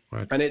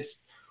 right. And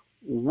it's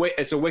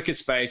a wicked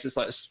space. It's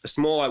like a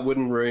small, like,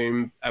 wooden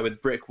room with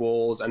brick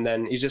walls, and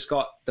then he's just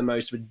got the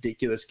most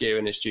ridiculous gear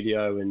in his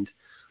studio. And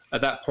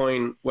at that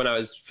point, when I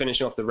was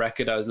finishing off the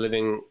record, I was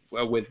living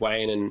with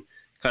Wayne, and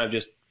kind of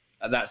just.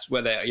 That's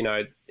where you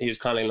know, he was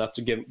kindly enough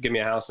to give me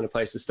a house and a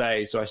place to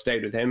stay. So I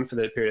stayed with him for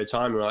the period of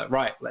time. And we're like,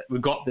 right,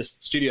 we've got this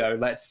studio.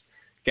 Let's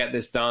get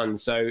this done.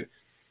 So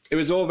it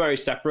was all very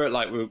separate.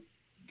 Like,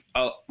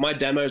 my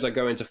demos, I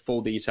go into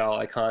full detail.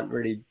 I can't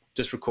really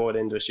just record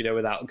into a studio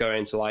without going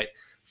into like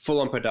full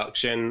on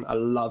production. I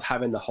love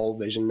having the whole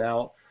vision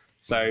now.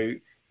 So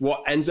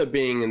what ends up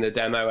being in the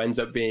demo ends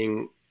up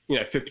being, you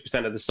know,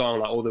 50% of the song,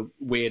 like all the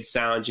weird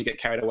sounds you get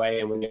carried away.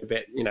 And when you're a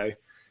bit, you know,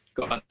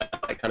 got that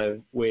like kind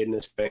of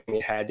weirdness in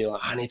your head, you're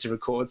like, I need to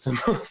record some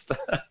more stuff.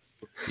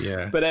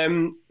 Yeah. But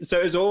so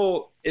it was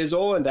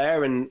all in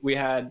there, and we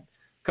had a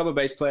couple of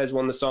bass players.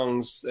 One of the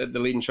songs, the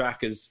leading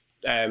track is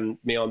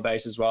me on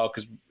bass as well,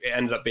 because it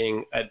ended up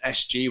being an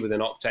SG with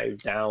an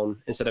octave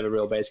down instead of a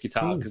real bass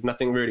guitar, because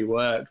nothing really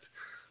worked.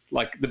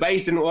 Like, the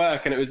bass didn't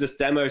work, and it was this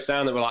demo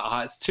sound that we're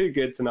like, it's too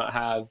good to not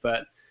have.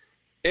 But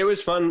it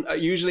was fun.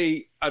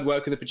 Usually I'd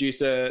work with a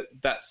producer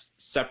that's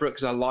separate,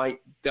 because I like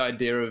the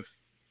idea of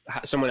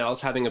someone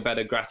else having a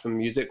better grasp of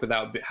music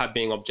without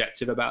being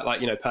objective about, like,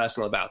 you know,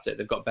 personal about it.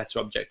 They've got better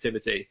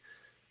objectivity,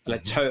 and I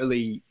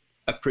totally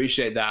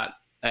appreciate that.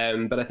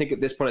 But I think at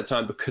this point in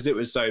time, because it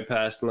was so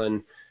personal,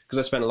 and because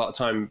I spent a lot of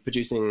time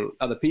producing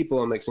other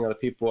people and mixing other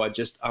people,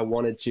 I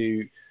wanted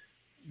to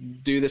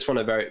do this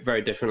one very,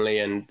 very differently.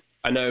 And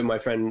I know my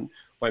friend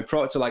Wayne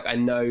Proctor, like, I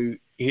know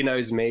he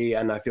knows me,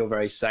 and I feel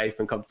very safe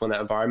and comfortable in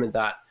that environment,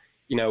 that,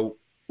 you know,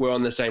 we're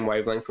on the same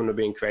wavelength when we're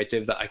being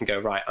creative, that I can go,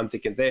 right, I'm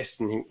thinking this,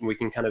 and we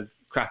can kind of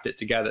craft it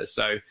together.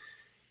 So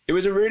it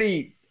was a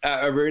really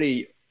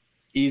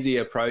easy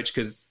approach,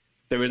 because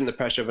there isn't the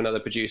pressure of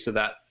another producer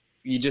that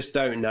you just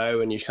don't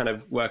know, and you kind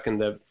of working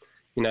the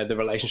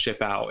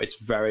relationship out. It's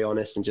very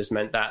honest, and just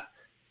meant that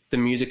the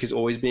music is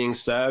always being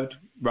served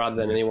rather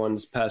than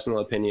anyone's personal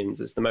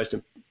opinions. It's the most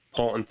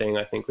important thing,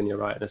 I think, when you're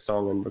writing a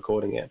song and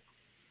recording it.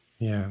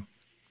 Yeah.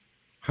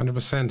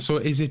 100%. So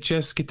is it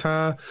just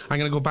guitar? I'm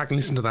going to go back and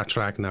listen to that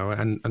track now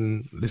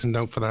and listen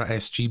out for that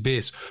SG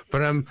bass.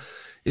 But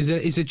is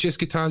it just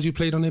guitars you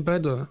played on it,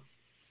 bud? Or?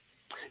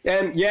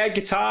 Yeah,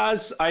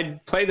 guitars. I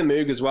play the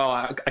Moog as well.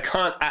 I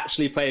can't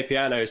actually play a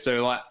piano,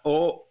 so like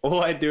all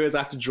I do is I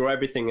have to draw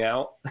everything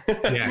out.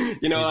 Yeah.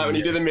 You know, like when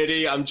you do the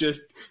MIDI, I'm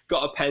just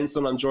got a pencil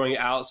and I'm drawing it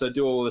out. So I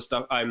do all the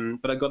stuff.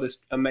 But I got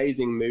this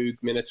amazing Moog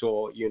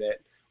Minotaur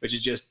unit, which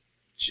is just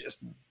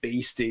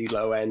beastie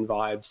low end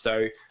vibes.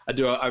 So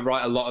I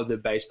write a lot of the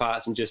bass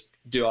parts and just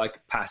do like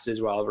passes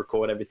where I'll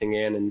record everything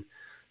in. And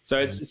so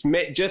it's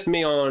just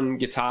me on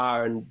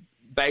guitar and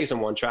bass on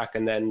one track,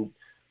 and then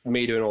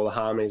me doing all the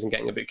harmonies and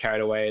getting a bit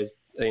carried away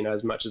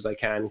as much as I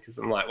can, because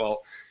I'm like,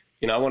 well,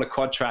 You know, I want to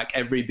quad track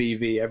every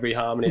BV, every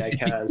harmony I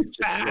can.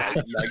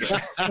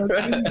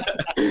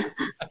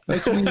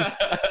 That's me.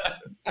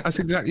 That's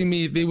exactly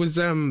me. There was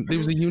a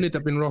unit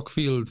up in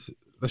Rockfield.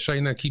 The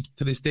Shiner keeps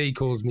to this day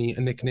calls me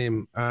a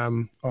nickname.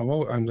 I've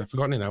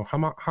forgotten it now.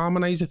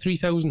 Harmonizer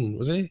 3000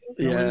 was it?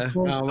 Yeah.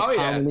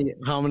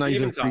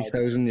 Harmonizer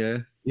 3000. Yeah.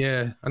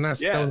 Yeah, and that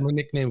was my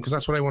nickname because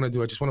that's what I want to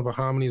do. I just want to put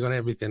harmonies on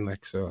everything,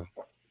 like so.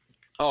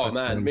 Oh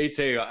man, me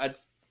too. I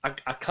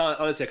can't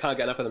honestly. I can't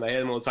get enough of them. I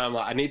hear them all the time.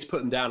 Like I need to put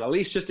them down at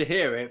least just to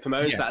hear it for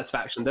my own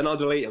satisfaction. Then I'll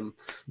delete them.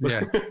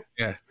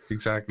 Yeah,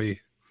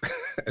 exactly.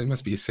 It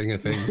must be a singer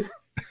thing.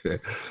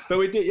 But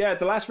we did. Yeah,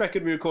 the last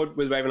record we recorded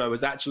with Ravenlow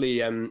was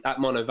actually at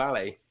Mono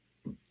Valley,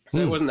 so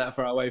it wasn't that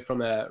far away from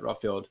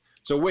Rockfield.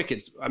 So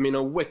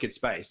a wicked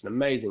space, an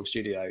amazing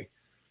studio.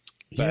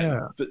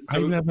 But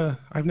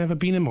I've never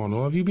been in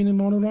Mono. Have you been in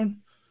Mono, Ron?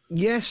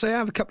 Yes, I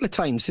have a couple of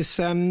times. It's,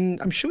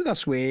 I'm sure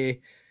that's where,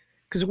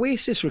 because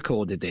Oasis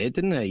recorded there,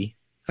 didn't they?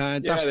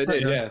 They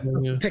did. Yeah.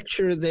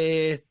 Picture of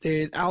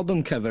the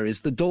album cover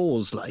is the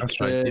Doors, like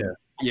that's right.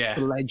 Yeah,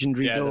 the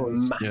legendary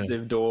Doors, the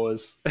massive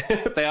Doors.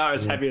 They are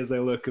as heavy as they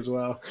look as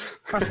well.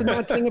 That's the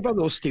bad thing about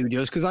those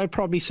studios, because I'd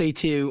probably say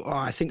to you,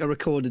 I think I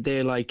recorded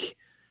there like,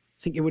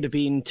 I think it would have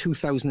been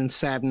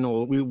 2007,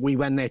 or we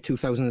went there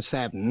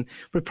 2007,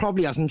 but it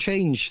probably hasn't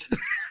changed.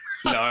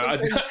 No,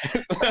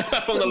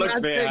 from the looks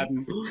of it, it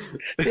hadn't.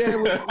 Yeah,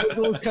 with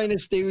those kind of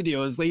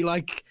studios, they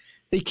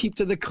keep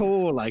to the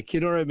core, like,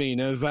 you know what I mean?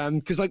 Of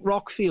because like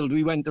Rockfield,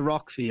 we went to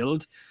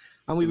Rockfield,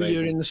 and we were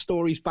hearing the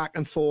stories back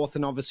and forth,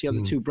 and obviously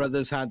the two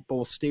brothers had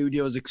both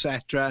studios,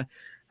 etc.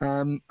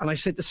 And I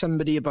said to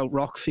somebody about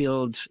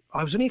Rockfield,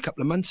 I was only a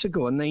couple of months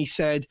ago, and they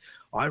said,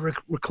 I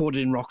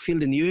recorded in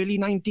Rockfield in the early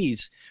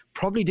 90s.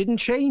 Probably didn't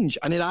change.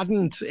 And it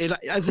hadn't.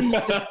 As he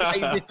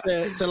described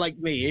it to like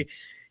me,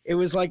 it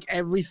was like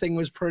everything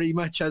was pretty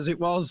much as it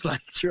was.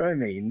 Like, do you know what I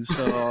mean?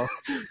 So,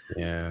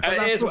 yeah.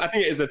 I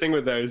think it is the thing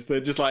with those.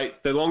 They're just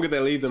like, the longer they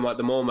leave them, like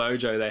the more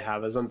mojo they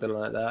have or something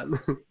like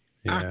that.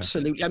 Yeah.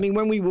 Absolutely. I mean,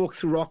 when we walked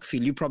through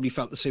Rockfield, you probably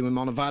felt the same with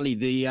Mono Valley.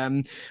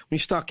 When you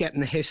start getting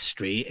the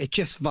history, it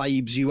just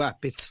vibes you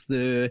up. It's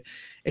the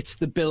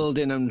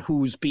building and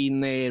who's been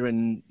there,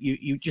 and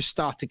you just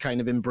start to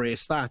kind of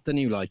embrace that, don't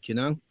you? Like, you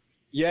know?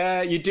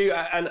 Yeah, you do.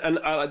 And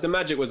the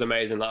magic was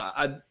amazing. Like,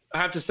 I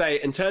have to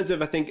say, in terms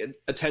of, I think,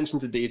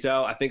 attention to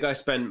detail, I think I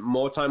spent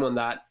more time on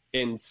that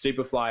in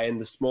Superfly, in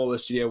the smaller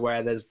studio,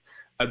 where there's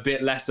a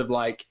bit less of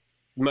like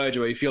mojo,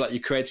 where you feel like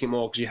you're creating it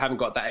more because you haven't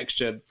got that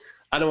extra.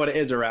 I don't know what it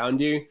is around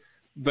you,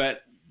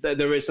 but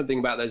there is something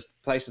about those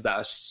places that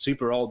are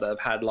super old that have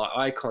had like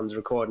icons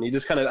record, and you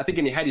just kind of, I think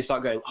in your head you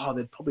start going, oh,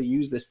 they'd probably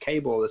use this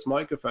cable, this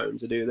microphone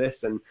to do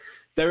this, and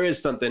there is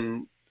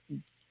something.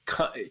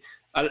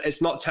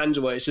 It's not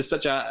tangible. It's just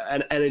such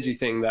an energy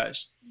thing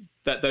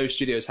that those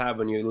studios have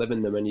when you live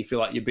in them, and you feel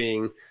like you're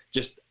being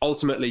just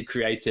ultimately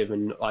creative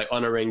and like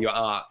honoring your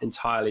art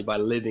entirely by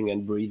living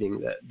and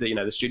breathing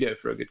the studio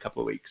for a good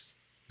couple of weeks.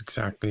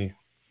 Exactly.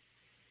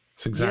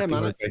 It's exactly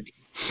what I think.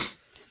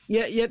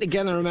 Yeah, yet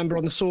again, I remember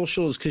on the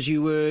socials, because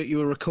you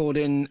were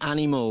recording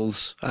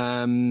Animals,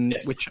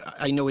 yes. which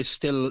I know is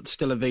still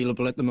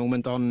available at the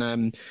moment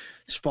on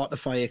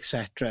Spotify,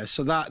 etc.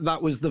 So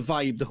that was the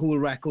vibe. The whole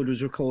record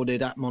was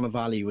recorded at Mono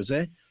Valley, was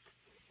it?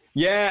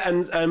 Yeah,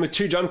 and with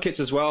 2 drum kits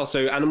as well.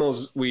 So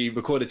Animals, we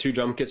recorded 2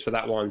 drum kits for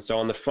that one. So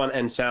on the front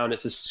end sound,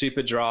 it's a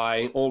super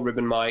dry, all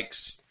ribbon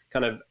mics,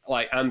 kind of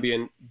like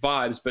ambient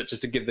vibes, but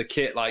just to give the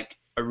kit like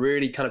a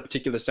really kind of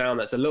particular sound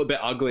that's a little bit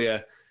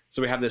uglier.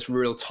 So we have this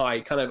real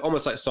tight, kind of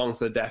almost like Songs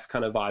to the Deaf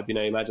kind of vibe. You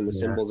know, imagine the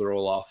cymbals are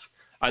all off.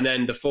 And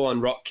then the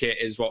full-on rock kit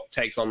is what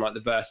takes on like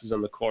the verses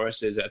and the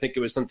choruses. I think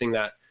it was something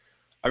that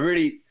I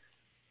really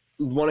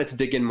wanted to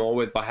dig in more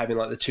with by having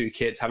like the 2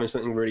 kits, having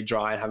something really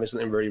dry and having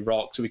something really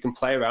rock, so we can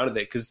play around with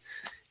it. Because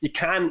you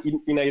don't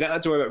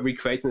have to worry about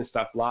recreating this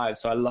stuff live.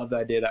 So I love the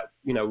idea that,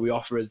 you know, we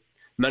offer as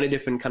many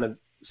different kind of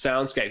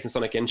soundscapes and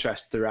sonic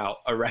interest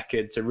throughout a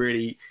record to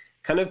really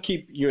kind of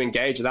keep you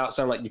engaged without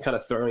sounding like you're kind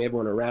of throwing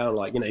everyone around.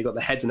 Like, you know, you got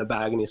the heads in a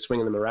bag and you're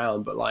swinging them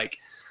around, but like,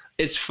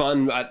 it's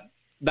fun.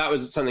 That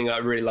was something that I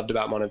really loved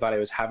about Mono Valley,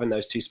 was having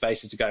those 2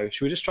 spaces to go,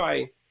 should we just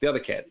try the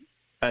other kit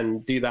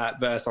and do that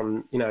verse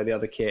on, you know, the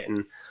other kit,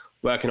 and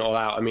working it all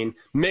out. I mean,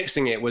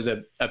 mixing it was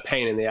a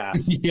pain in the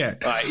ass. Yeah.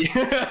 Like,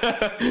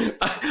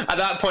 at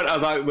that point, I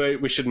was like,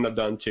 we shouldn't have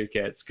done 2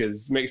 kits,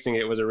 because mixing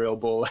it was a real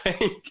ball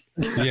ache.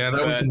 Yeah,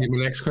 that would be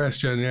my next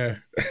question, yeah.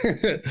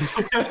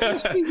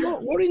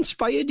 What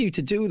inspired you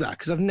to do that?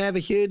 Because I've never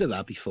heard of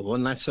that before,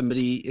 unless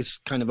somebody is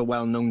kind of a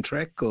well-known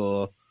trick,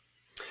 or...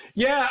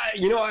 Yeah,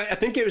 you know, I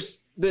think it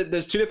was,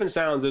 there's 2 different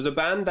sounds. There's a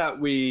band that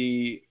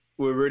we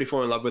were really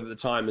falling in love with at the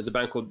time. There's a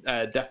band called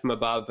Death From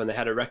Above, and they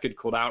had a record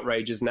called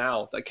Outrages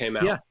Now that came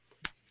out.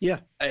 Yeah.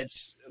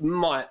 It's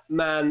one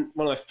of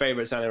my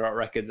favorite sounding rock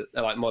records,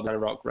 like modern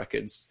rock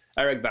records.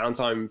 Eric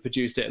Valentine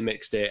produced it and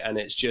mixed it, and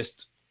it's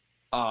just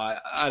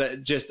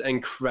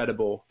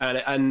incredible.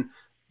 And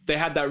they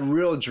had that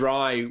real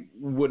dry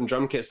wooden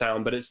drum kit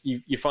sound, but it's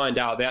you find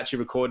out they actually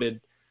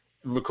recorded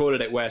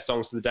it where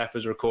Songs to the Deaf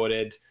was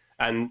recorded.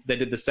 and they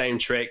did the same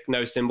trick,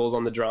 no cymbals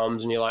on the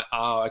drums, and you're like,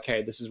 oh,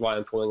 okay, this is why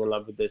I'm falling in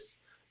love with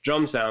this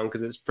drum sound,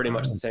 because it's pretty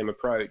much the same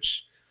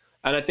approach.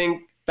 And I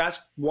think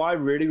that's why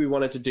really we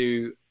wanted to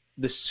do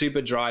the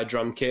super dry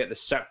drum kit, the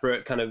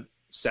separate kind of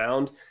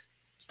sound,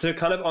 to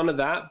kind of honor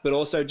that, but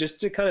also just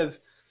to kind of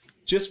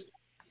just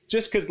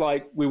because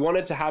like we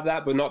wanted to have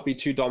that but not be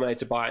too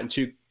dominated by it and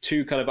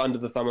too kind of under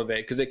the thumb of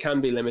it, because it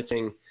can be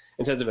limiting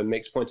in terms of a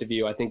mix point of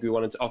view. I think we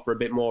wanted to offer a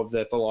bit more of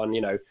the full-on,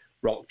 you know,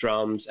 rock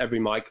drums, every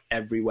mic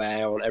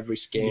everywhere, on every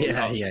skin,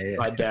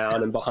 upside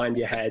down and behind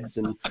your heads.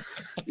 And,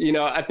 you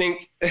know, I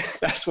think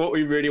that's what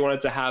we really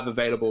wanted to have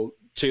available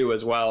too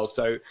as well.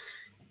 So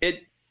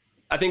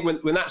I think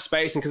when that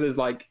space, and because there's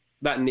like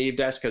that Neve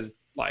desk has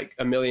like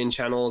a million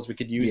channels, we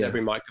could use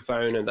every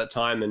microphone at that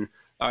time. And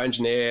our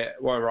engineer,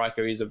 Warren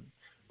Riker,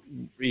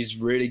 he's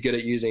really good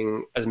at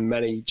using as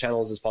many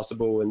channels as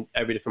possible in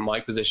every different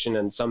mic position,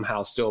 and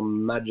somehow still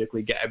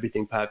magically get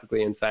everything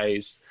perfectly in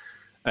phase.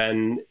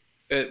 And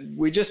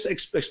we just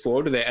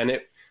explored with it. And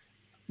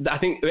I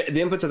think the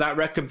input to that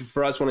record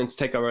for us wanting to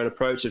take our own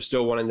approach of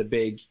still wanting the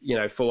big, you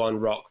know, full on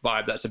rock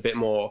vibe that's a bit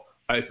more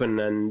open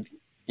and,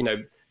 you know,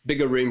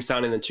 bigger room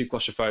sounding than too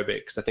claustrophobic.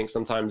 Because I think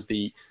sometimes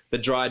the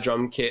dry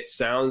drum kit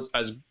sounds,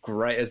 as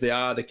great as they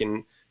are, they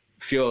can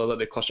feel a little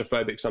bit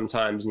claustrophobic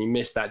sometimes, and you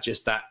miss that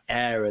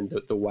air and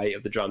the weight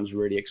of the drums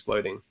really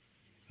exploding.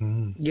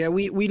 Yeah,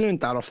 we learned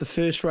that off the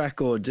first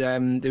record.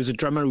 There was a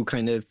drummer who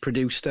kind of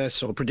produced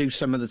us or produced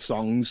some of the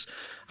songs,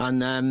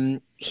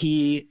 and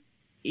he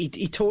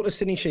taught us,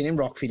 didn't he, Shane, in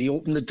Rockfield? He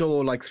opened the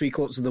door like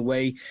 3/4 of the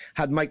way,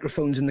 had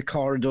microphones in the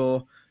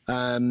corridor.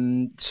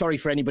 Sorry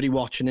for anybody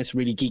watching this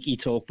really geeky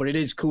talk, but it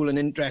is cool and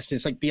interesting.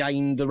 It's like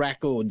behind the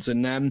records,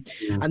 and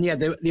yeah,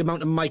 the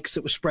amount of mics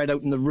that were spread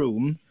out in the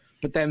room.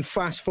 But then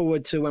fast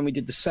forward to when we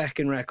did the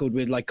second record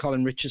with like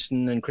Colin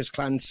Richardson and Chris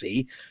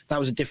Clancy, that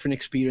was a different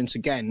experience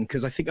again,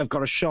 because I think I've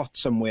got a shot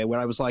somewhere where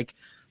I was like,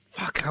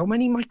 fuck, how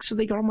many mics have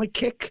they got on my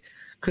kick?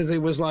 Because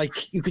it was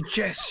like, you could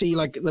just see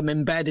like them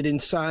embedded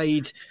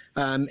inside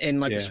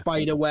in like a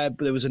spider web.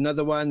 There was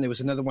another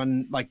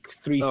one like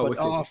 3 foot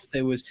off.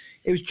 It was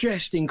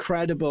just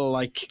incredible.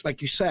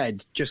 Like you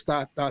said, just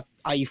that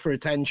eye for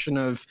attention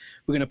of,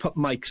 we're going to put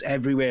mics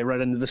everywhere, right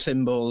under the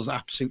cymbals,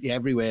 absolutely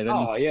everywhere.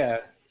 And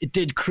it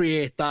did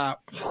create that,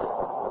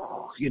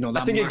 you know,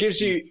 that I think it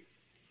gives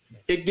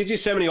you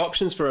so many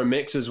options for a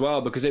mix as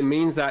well, because it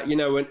means that, you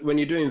know, when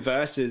you're doing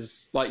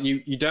verses, like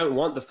you don't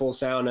want the full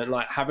sound, and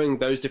like having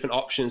those different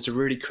options to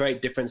really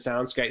create different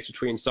soundscapes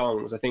between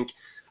songs. I think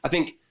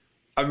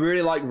I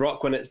really like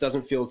rock when it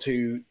doesn't feel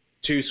too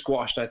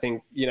squashed. I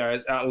think, you know,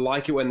 I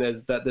like it when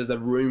there's a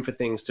room for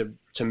things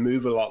to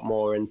move a lot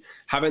more, and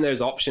having those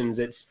options.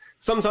 It's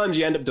sometimes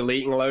you end up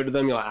deleting a load of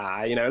them. You're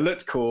like, you know, it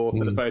looks cool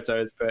for the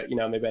photos, but you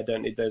know, maybe I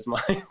don't need those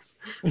mics.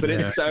 But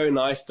it's so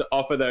nice to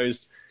offer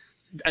those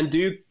and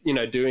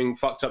doing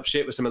fucked up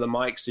shit with some of the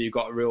mics, so you've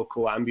got a real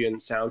cool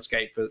ambient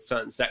soundscape for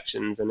certain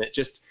sections, and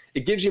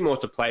it gives you more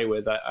to play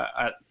with.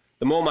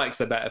 The more mics,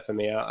 the better for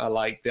me. I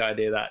like the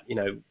idea that, you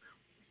know,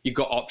 you've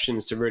got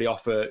options to really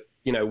offer,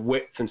 you know,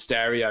 width and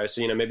stereo.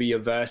 So, you know, maybe your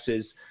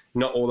verses,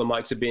 not all the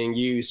mics are being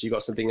used. You've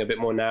got something a bit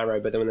more narrow,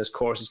 but then when those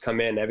choruses come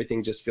in,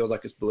 everything just feels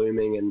like it's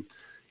blooming. And,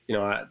 you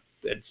know,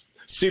 it's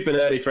super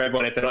nerdy for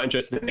everyone if they're not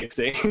interested in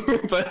mixing,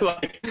 but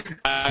like,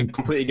 I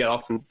completely get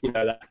off, and, you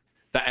know,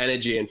 that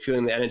energy and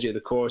feeling the energy of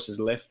the choruses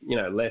lift.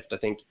 I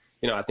think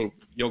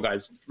your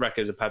guys'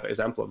 record is a perfect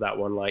example of that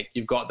one. Like,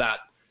 you've got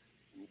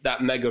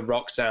that mega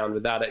rock sound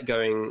without it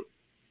going,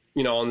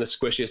 you know, on the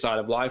squishier side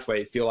of life, where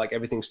you feel like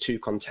everything's too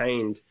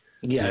contained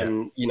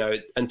and, you know,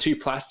 and too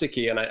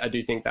plasticky. And I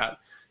do think that,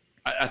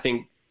 I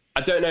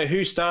don't know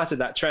who started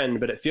that trend,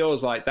 but it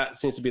feels like that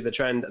seems to be the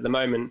trend at the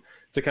moment,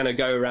 to kind of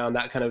go around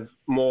that kind of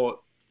more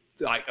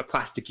like a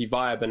plasticky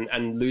vibe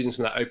and losing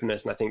some of that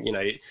openness. And I think, you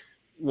know,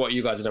 what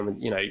you guys have done with,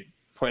 you know,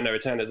 Point No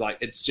Return is like,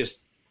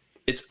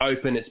 it's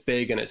open, it's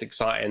big, and it's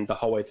exciting the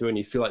whole way through. And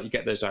you feel like you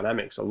get those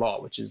dynamics a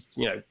lot, which is,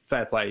 you know,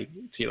 fair play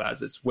to you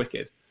lads. It's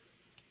wicked.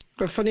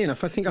 But funny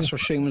enough, I think that's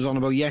what Shane was on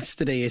about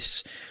yesterday.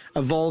 It's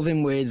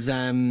evolving with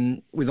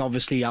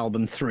obviously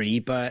album 3,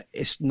 but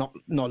it's not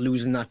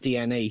losing that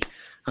DNA.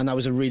 And that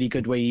was a really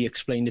good way he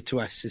explained it to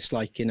us. It's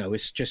like, you know,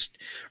 it's just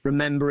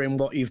remembering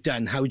what you've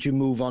done. How do you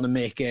move on and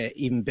make it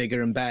even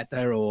bigger and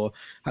better? Or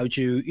how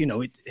do you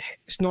know,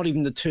 it's not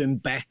even the term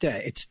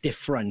better, it's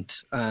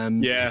different.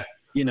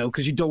 You know,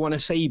 because you don't want to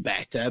say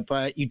better,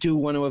 but you do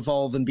want to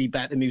evolve and be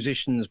better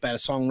musicians, better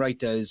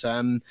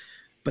songwriters.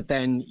 But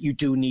then you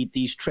do need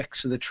these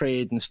tricks of the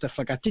trade and stuff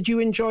like that. Did you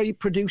enjoy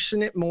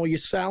producing it more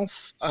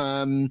yourself?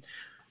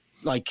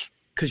 Like,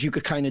 because you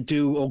could kind of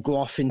do or go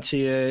off into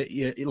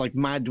your like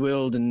Mad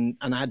World and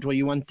add what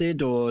you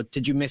wanted? Or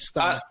did you miss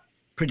that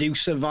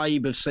producer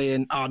vibe of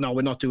saying, oh, no,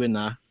 we're not doing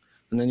that?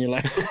 And then you're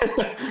like...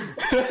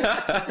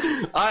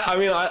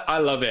 I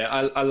love it.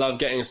 I love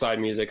getting inside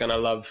music, and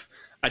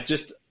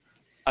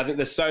I think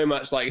there's so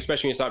much, like,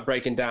 especially when you start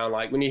breaking down,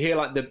 like when you hear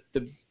like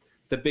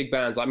the the big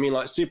bands, I mean,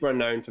 like Super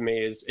Unknown for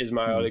me is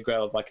my holy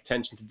grail of like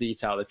attention to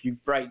detail. If you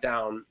break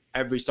down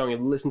every song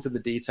and listen to the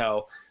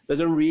detail, there's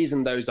a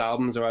reason those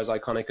albums are as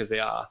iconic as they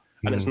are.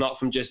 And it's not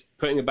from just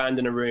putting a band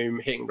in a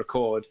room, hitting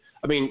record.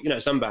 I mean, you know,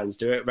 some bands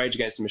do it. Rage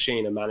Against the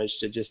Machine and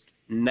managed to just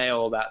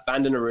nail that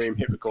band in a room,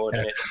 hit record,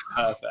 and it's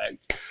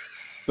perfect.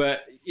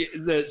 But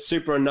the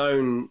Super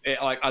Unknown,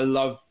 I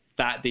love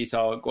that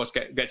detail. What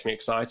gets me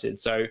excited.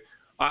 So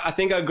I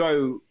think I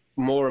go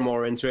more and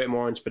more into it,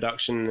 more into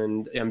production,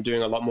 and I'm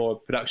doing a lot more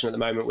production at the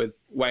moment with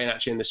Wayne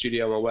actually in the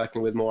studio, and we're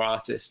working with more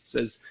artists.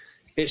 As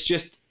it's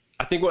just,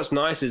 I think what's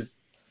nice is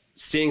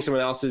seeing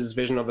someone else's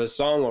vision of a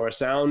song or a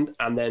sound,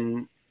 and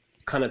then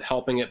kind of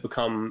helping it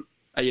become,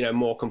 you know,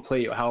 more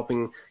complete, or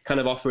helping kind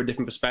of offer a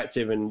different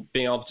perspective and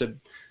being able to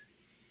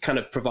kind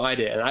of provide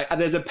it. And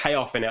there's a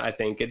payoff in it. I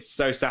think it's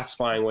so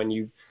satisfying when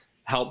you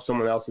help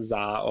someone else's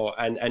art,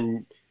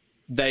 and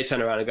they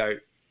turn around and go,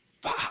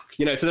 fuck,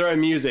 you know, to their own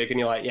music, and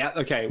you're like, yeah,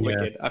 okay,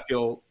 wicked. I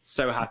feel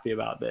so happy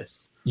about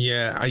this.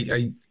 Yeah,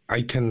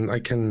 I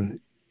can.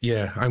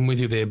 Yeah, I'm with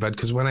you there, bud.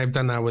 Because when I've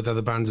done that with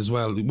other bands as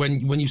well,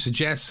 when you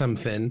suggest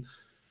something,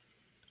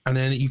 and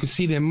then you can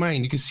see their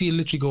mind, you can see it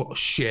literally go, oh,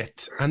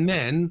 shit. And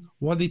then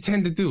what they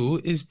tend to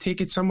do is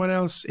take it somewhere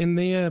else in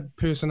their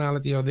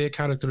personality or their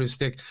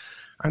characteristic.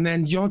 And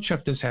then you're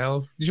chuffed as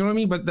hell. Do you know what I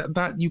mean? But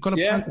that you've got to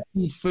plant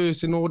the seed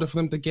first in order for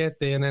them to get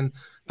there. And then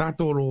that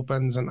door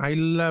opens. And I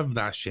love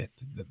that shit.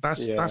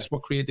 That's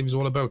what creative is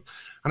all about.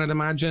 And I'd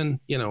imagine,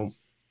 you know,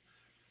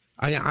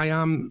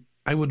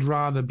 I would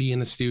rather be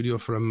in a studio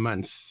for a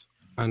month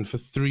and for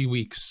 3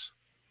 weeks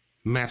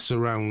mess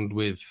around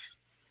with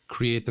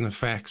creating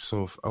effects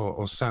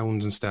or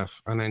sounds and stuff,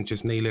 and then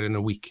just nail it in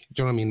a week.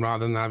 Do you know what I mean?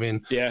 Rather than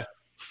having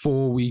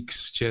 4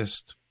 weeks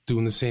just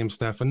doing the same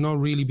stuff and not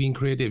really being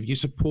creative. You're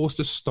supposed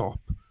to stop,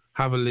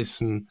 have a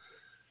listen.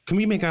 Can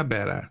we make that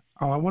better?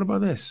 Oh, what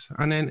about this?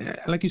 And then,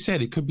 like you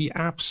said, it could be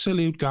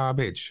absolute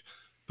garbage,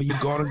 but you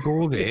got to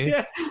go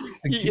there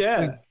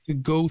to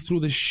go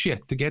through the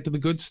shit to get to the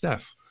good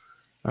stuff.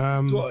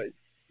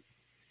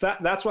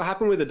 That's what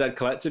happened with the Dead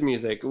Collective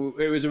music.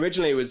 It was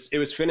originally it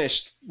was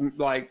finished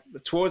like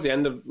towards the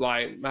end of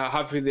like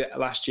halfway through the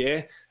last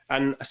year,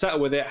 and I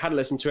settled with it, had to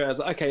listen to it. I was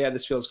like, okay, yeah,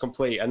 this feels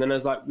complete. And then I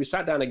was like, we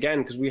sat down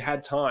again because we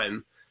had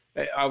time,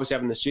 obviously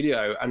having the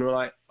studio, and we're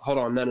like, hold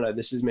on, no,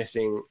 this is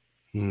missing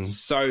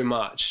so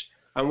much.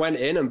 And went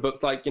in and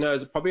booked like, you know, it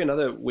was probably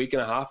another week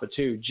and a half or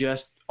two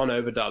just on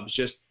overdubs,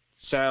 just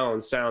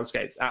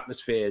soundscapes,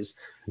 atmospheres,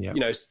 you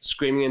know,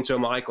 screaming into a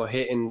mic or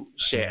hitting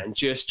shit and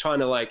just trying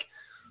to like,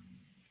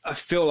 I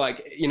feel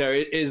like, you know,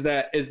 is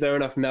there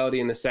enough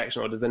melody in the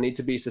section, or does there need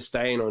to be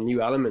sustain or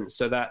new elements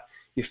so that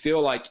you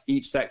feel like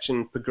each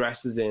section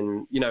progresses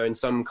in, you know, in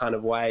some kind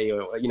of way,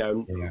 or, you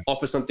know,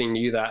 offer something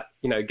new that,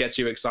 you know, gets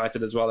you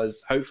excited as well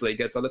as hopefully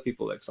gets other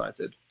people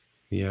excited.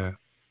 Yeah.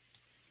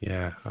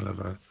 Yeah, I love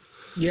that.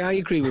 Yeah, I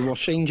agree with what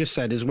Shane just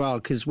said as well,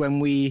 because when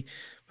we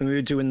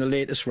were doing the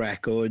latest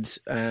record,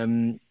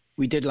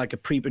 we did like a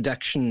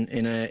pre-production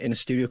in a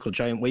studio called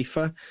Giant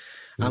Wafer.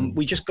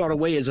 We just got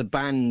away as a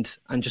band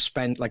and just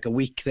spent like a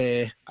week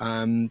there.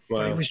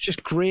 But it was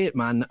just great,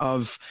 man,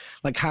 of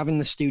like having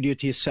the studio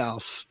to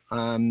yourself,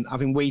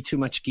 having way too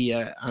much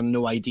gear and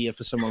no idea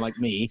for someone like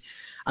me,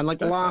 and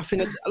like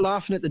laughing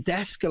at the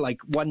desk at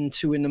like 1,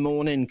 2 in the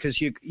morning because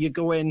you're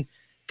going,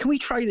 can we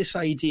try this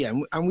idea?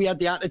 And we had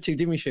the attitude,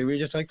 didn't we, Shay? We were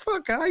just like,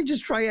 fuck, I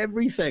just try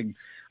everything.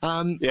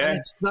 And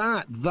it's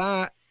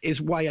that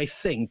is why I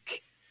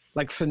think,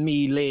 like for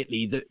me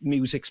lately, the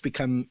music's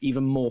become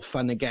even more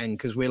fun again,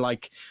 because we're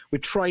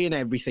trying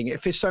everything.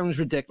 If it sounds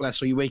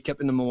ridiculous, or you wake up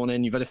in the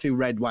morning, you've had a few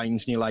red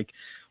wines, and you're like,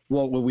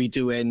 what were we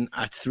doing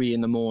at 3 in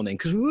the morning?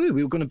 Because we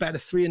were going to bed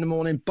at 3 in the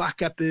morning,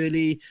 back up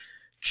early,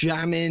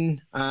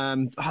 jamming.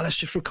 Let's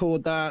just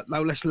record that.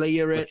 Now let's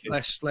layer it.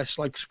 Let's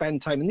like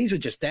spend time. And these are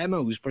just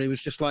demos, but it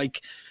was just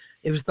like,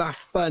 it was that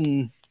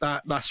fun,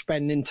 that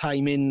spending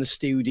time in the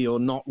studio,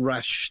 not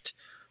rushed.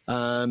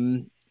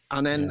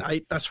 And then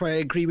that's why I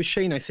agree with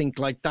Shane. I think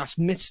like that's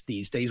missed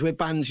these days, where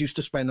bands used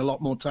to spend a lot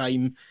more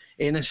time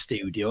in a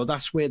studio.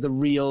 That's where the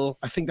real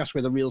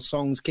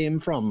songs came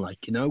from,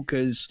 like, you know,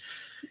 because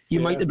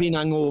you might have been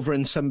hungover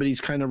and somebody's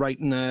kind of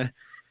writing a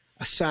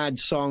sad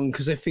song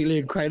because they're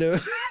feeling kind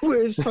of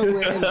worse for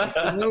wear,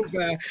 you know,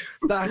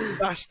 but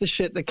that's the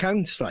shit that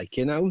counts, like,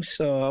 you know.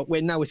 So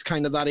when now it's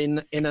kind of that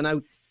in and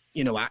out,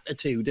 you know,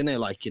 attitude, isn't it?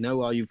 Like, you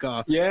know, you've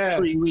got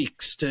 3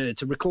 weeks to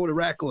record a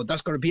record.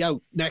 That's got to be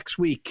out next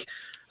week.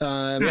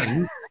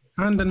 And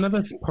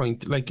another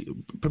point, like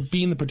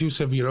being the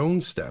producer of your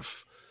own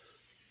stuff,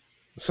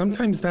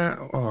 sometimes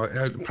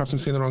perhaps I'm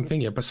saying the wrong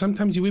thing here, but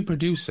sometimes you with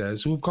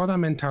producers who've got that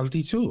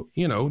mentality too.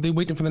 You know, they're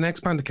waiting for the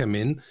next band to come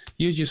in.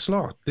 Here's your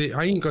slot.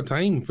 I ain't got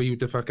time for you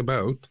to fuck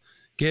about.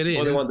 Get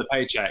in. Or they want the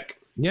paycheck.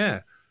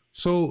 Yeah.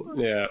 So,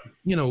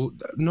 you know,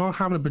 not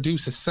having a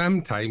producer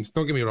sometimes,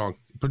 don't get me wrong,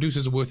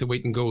 producers are worth the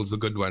weight in gold, the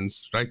good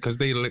ones, right? Because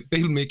they'll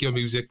make your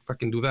music,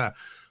 fucking do that.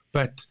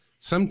 But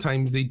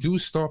sometimes they do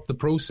stop the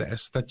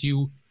process that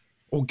you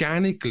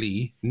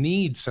organically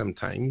need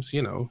sometimes,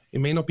 you know. It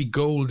may not be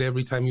gold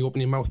every time you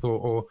open your mouth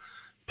or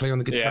play on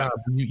the guitar.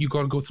 Yeah. You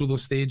got to go through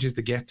those stages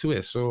to get to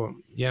it. So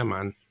yeah,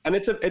 man. And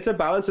it's a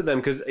balance of them,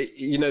 because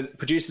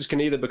producers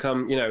can either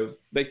become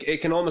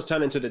it can almost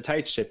turn into a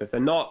dictatorship if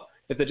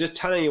they're just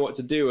telling you what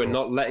to do and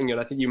not letting you.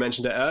 And I think you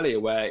mentioned it earlier,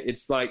 where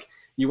it's like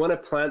you want to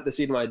plant the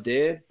seed of an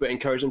idea, but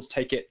encourage them to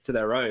take it to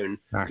their own.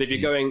 Exactly.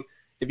 But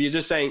if you're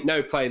just saying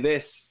no, play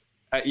this,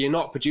 you're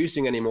not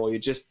producing anymore. You're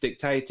just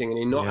dictating, and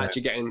you're not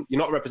actually you're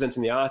not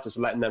representing the artist,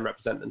 or letting them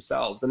represent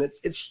themselves. And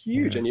it's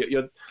huge. And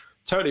you're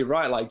totally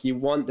right. Like, you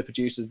want the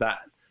producers that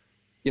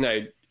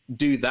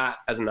do that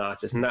as an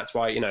artist, and that's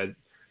why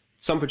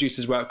some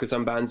producers work with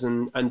some bands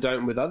and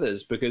don't with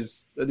others,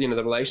 because the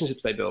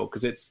relationships they build,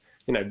 because it's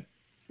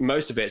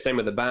most of it, same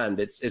with the band,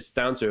 it's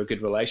down to a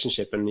good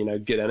relationship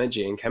and good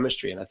energy and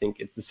chemistry. And I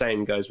think it's the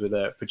same goes with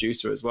a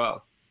producer as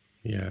well.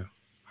 Yeah,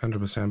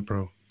 100%,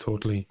 bro.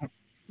 Totally.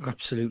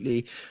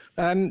 Absolutely.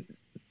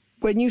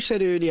 When you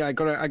said earlier, I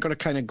gotta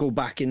kind of go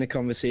back in the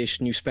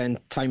conversation. You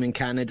spent time in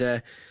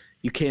Canada,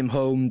 you came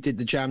home, did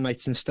the jam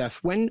nights and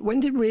stuff. When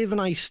did Raven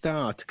Eye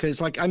start?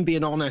 Because, like, I'm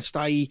being honest,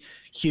 I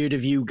heard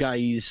of you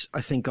guys,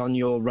 I think, on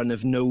your run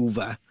of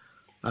Nova.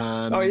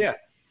 Oh, yeah.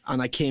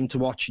 And I came to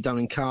watch you down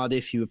in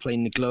Cardiff. You were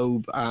playing the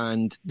Globe,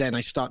 and then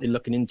I started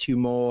looking into you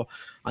more.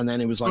 And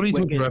then it was like, sorry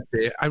to interrupt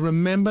there. I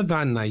remember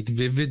that night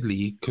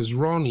vividly, because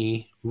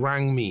Ronnie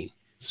rang me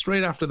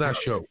straight after that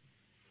show.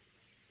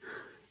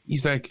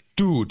 He's like,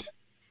 dude,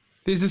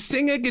 there's a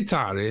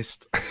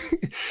singer-guitarist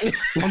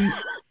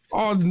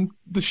on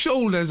the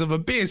shoulders of a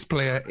bass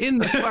player in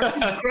the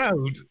fucking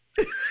crowd.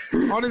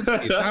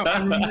 Honestly, I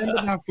remember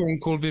that phone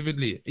call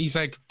vividly. He's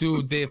like,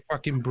 dude, they're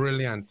fucking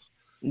brilliant.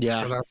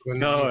 Yeah. So that's when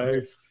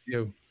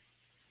you.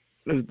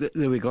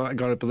 There we go. I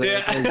got it.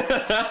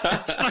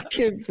 It's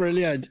fucking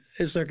brilliant.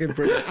 It's fucking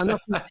brilliant. And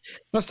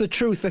that's the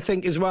truth, I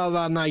think, as well.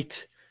 That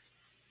night,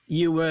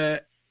 you were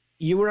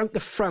out the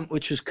front,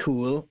 which was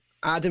cool.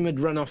 Adam had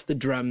run off the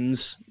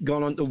drums,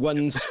 gone onto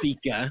one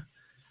speaker.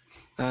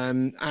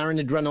 Aaron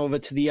had run over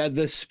to the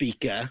other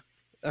speaker,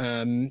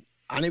 and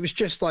it was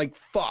just like,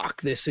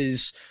 fuck, this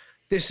is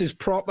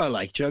proper,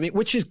 like, do you know what I mean?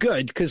 Which is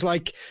good, because,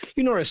 like,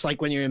 it's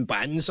like when you're in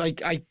bands,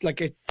 I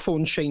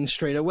phone Shane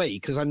straight away,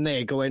 because I'm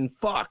there going,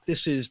 fuck,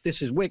 this is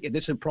wicked,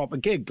 this is a proper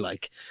gig,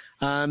 like.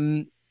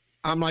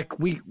 I'm like,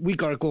 we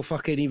gotta go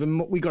fucking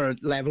even, we gotta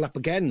level up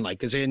again,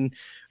 like, as in,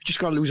 we just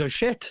gotta lose our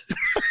shit.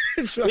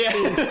 It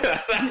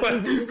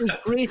was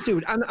great,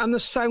 dude. And the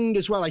sound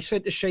as well. I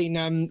said to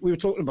Shane, we were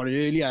talking about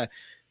it earlier,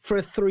 for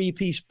a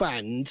 3-piece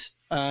band,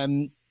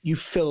 you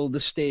fill the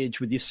stage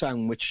with your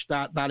sound, which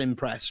that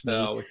impressed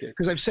me.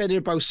 Because I've said it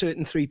about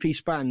certain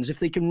 3-piece bands, if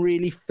they can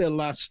really fill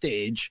that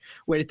stage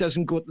where it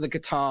doesn't go to the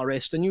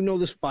guitarist, and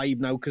this vibe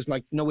now, because,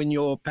 like, knowing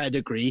your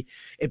pedigree,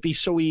 it'd be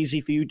so easy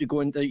for you to go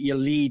into your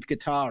lead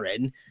guitar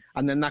in,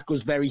 and then that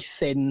goes very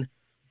thin.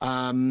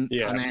 And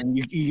then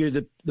you hear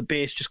the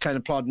bass just kind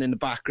of plodding in the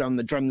background,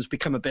 the drums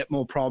become a bit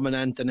more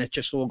prominent, and it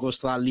just all goes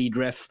to that lead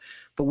riff.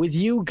 But with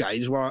you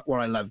guys, what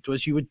I loved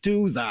was you would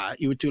do that,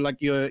 you would do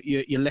like your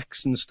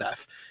licks and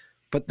stuff,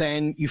 but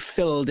then you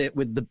filled it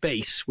with the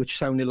bass, which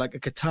sounded like a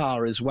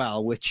guitar as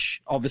well,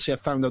 which obviously I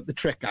found out the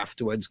trick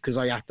afterwards, because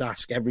I had to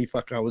ask every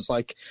fucker. I was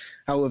like,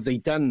 how have they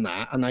done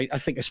that? And I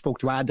think I spoke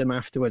to Adam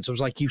afterwards. I was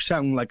like, you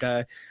sound like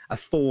a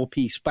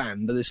 4-piece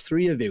band, but there's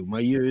 3 of you. My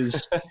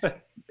ears...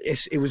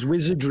 It was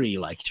wizardry,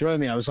 like, do you know what I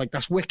mean? I was like,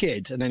 that's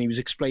wicked. And then he was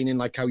explaining,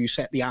 like, how you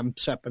set the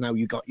amps up and how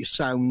you got your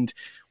sound,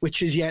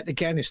 which is, yet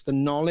again, it's the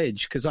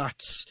knowledge, because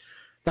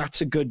that's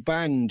a good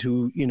band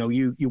who,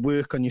 you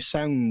work on your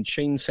sound.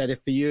 Shane said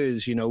it for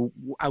years,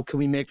 how can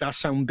we make that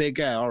sound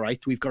bigger? All right,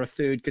 we've got a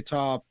 3rd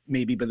guitar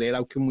maybe, but then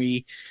how can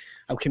we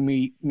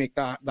make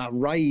that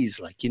rise,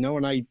 like,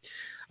 and I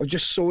was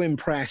just so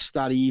impressed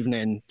that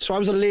evening. So I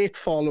was a late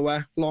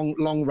follower,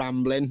 long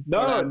rambling.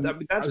 No,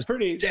 that's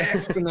pretty.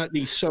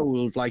 Definitely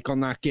sold, like, on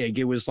that gig.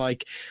 It was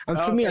like, and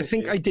for me, I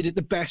think I did it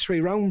the best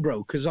way round, bro,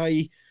 because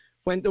I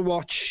went to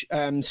watch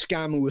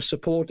Scam, who was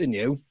supporting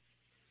you.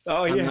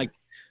 Oh, yeah. And, like,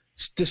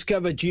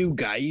 discovered you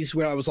guys,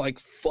 where I was like,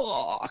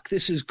 fuck,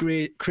 this is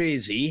great,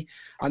 crazy.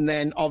 And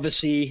then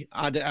obviously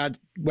I'd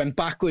went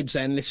backwards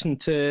and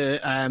listened to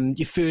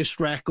your first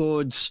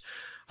records,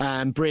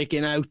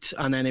 Breaking Out,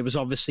 and then it was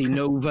obviously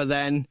Nova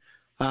then.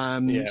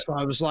 So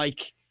I was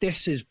like,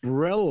 this is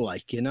brill,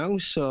 like,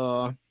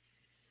 so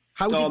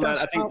how did that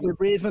start with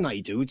Raven Eye,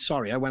 dude?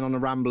 Sorry, I went on a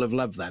ramble of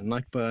love then,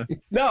 like, but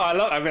no,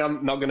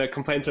 I'm not going to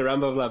complain to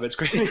ramble of love. It's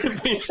greatly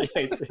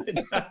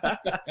appreciated.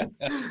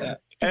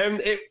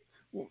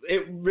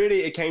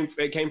 It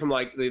came from,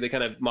 like, the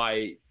kind of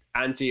my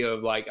anti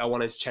of, like, I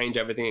wanted to change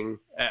everything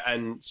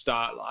and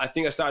start. I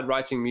think I started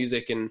writing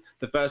music, and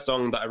the first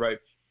song that I wrote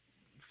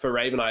for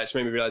Raven Eye, it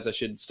made me realize I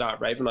should start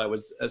Raven Eye,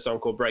 was a song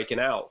called Breaking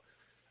Out.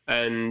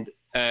 And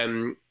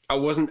I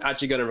wasn't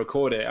actually going to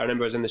record it. I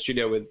remember I was in the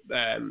studio with,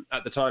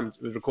 at the time,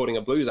 I was recording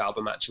a blues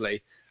album,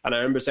 actually. And I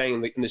remember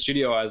saying in the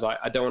studio, I was like,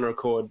 I don't want to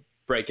record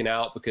Breaking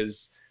Out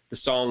because the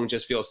song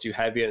just feels too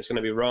heavy and it's going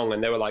to be wrong.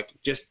 And they were like,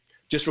 just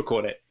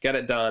record it, get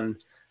it done.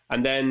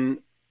 And then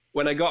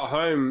when I got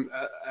home,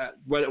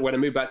 when I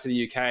moved back to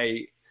the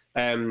UK,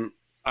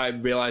 I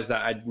realized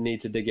that I need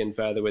to dig in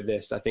further with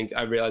this. I think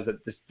I realized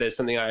that there's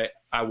something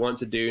I want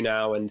to do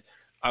now, and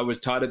I was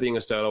tired of being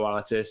a solo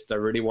artist. I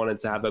really wanted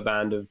to have a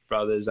band of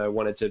brothers. I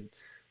wanted to,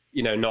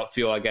 not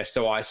feel, I guess,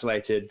 so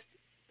isolated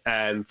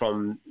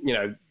from,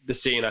 the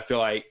scene. I feel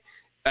like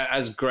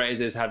as great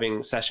as it is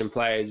having session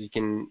players, you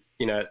can,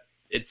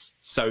 it's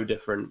so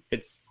different.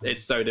 It's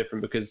so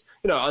different because,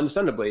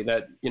 understandably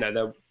that,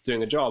 they're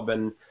doing a job,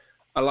 and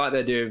I like the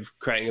idea of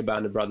creating a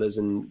band of brothers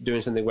and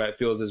doing something where it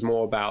feels there's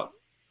more about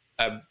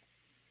a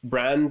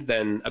brand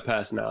than a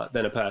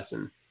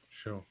person.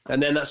 Sure.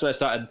 And then that's when I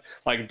started,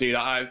 like, dude,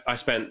 I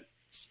spent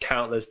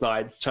countless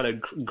nights trying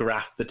to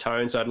graph the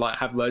tone. So I'd like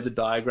have loads of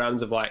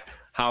diagrams of like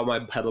how my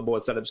pedal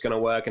board setup's going to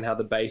work and how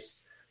the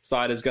bass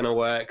side is going to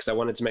work. Because I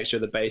wanted to make sure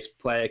the bass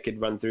player could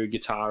run through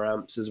guitar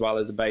amps as well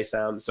as a bass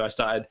amp. So I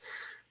started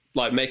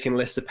like making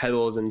lists of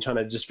pedals and trying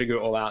to just figure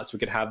it all out so we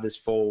could have this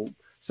full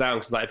sound.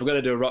 Because like if we're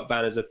going to do a rock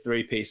band as a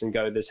 3-piece and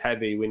go this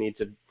heavy, we need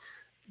to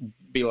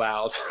be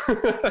loud.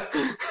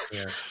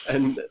 Yeah.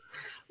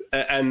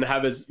 And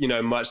have as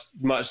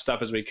much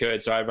stuff as we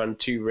could. So I run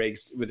 2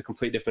 rigs with a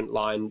complete different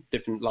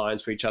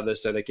lines for each other,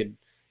 so they could,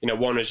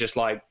 one was just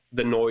like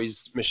the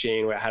noise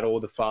machine where it had all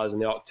the fuzz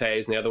and the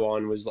octaves, and the other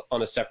one was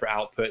on a separate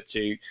output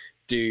to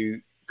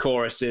do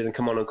choruses and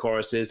come on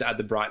choruses to add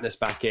the brightness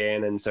back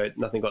in, and so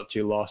nothing got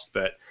too lost.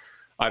 But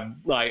I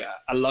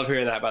love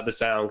hearing that about the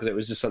sound, because it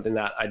was just something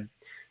that I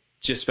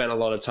just spent a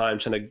lot of time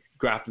trying to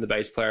graph the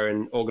bass player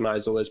and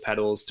organize all those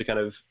pedals to kind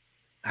of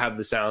have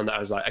the sound that I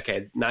was like,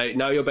 okay, now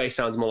your bass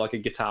sounds more like a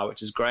guitar,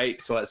 which is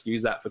great. So let's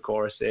use that for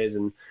choruses,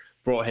 and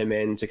brought him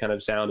in to kind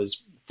of sound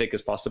as thick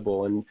as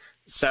possible and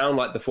sound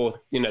like the fourth,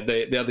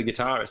 the other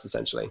guitarist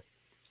essentially.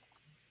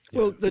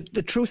 Well, the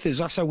truth is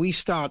that's how we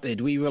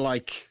started. We were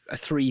like a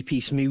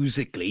 3-piece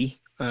musically,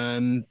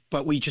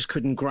 but we just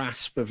couldn't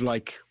grasp of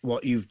like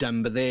what you've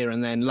done there.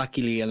 And then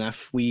luckily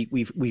enough,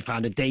 we've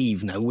had a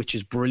Dave now, which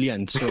is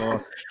brilliant. So,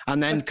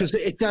 and then because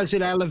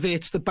it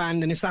elevates the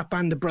band, and it's that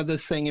band of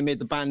brothers thing. It made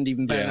the band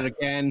even better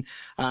again.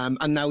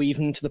 And now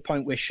even to the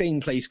point where Shane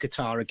plays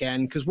guitar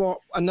again. Because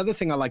another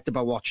thing I liked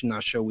about watching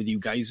that show with you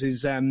guys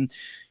is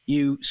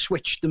you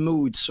switch the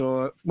mood.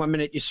 So 1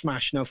 minute you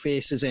smash No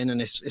Faces in,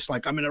 and it's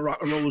like, I'm in a rock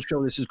and roll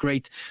show, this is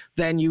great.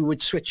 Then you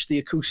would switch the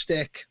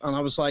acoustic, and I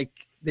was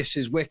like, this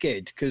is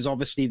wicked, because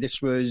obviously this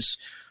was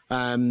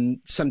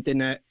something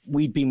that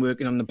we'd been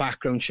working on in the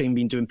background. Shane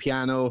been doing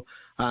piano,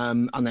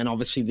 and then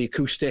obviously the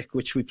acoustic,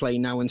 which we play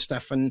now and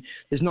stuff. And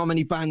there's not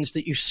many bands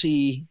that you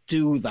see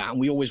do that, and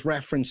we always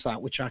reference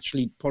that, which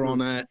actually put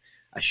on a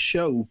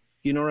show,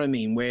 you know what I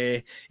mean,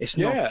 where it's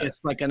not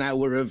just like an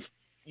hour of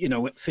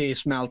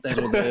face melted,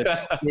 or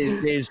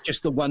there's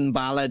just the one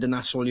ballad and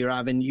that's all you're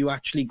having. You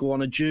actually go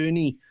on a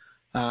journey,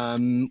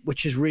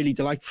 which is really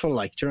delightful,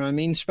 like, do you know what I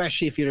mean?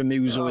 Especially if you're a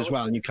muso as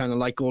well, and you kind of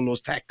like all those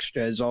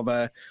textures of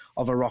a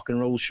rock and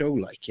roll show,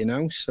 like,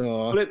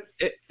 so well,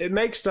 it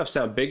makes stuff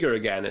sound bigger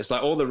again. It's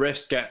like all the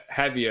riffs get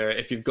heavier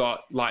if you've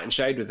got light and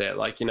shade with it,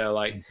 like,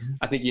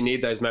 I think you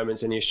need those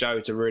moments in your show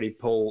to really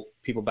pull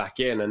people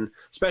back in, and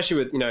especially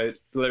with the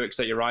lyrics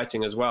that you're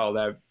writing as well.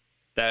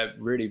 They're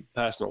really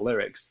personal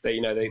lyrics. They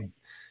and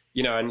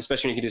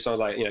especially when you can do songs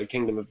like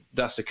Kingdom of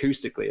Dust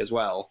acoustically as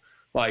well,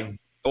 like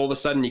all of a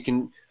sudden you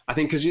can, I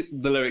think, because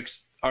the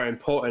lyrics are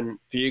important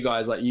for you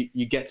guys, like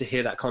you get to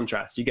hear that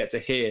contrast. You get to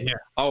hear,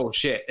 oh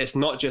shit, it's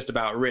not just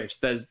about riffs.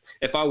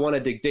 If I want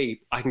to dig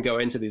deep, I can go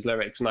into these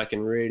lyrics and I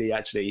can really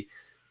actually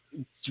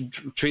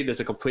treat this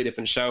a complete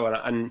different show.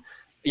 And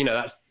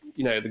that's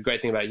the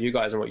great thing about you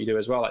guys and what you do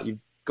as well. Like, you've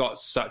got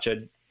such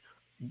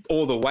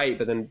all the weight,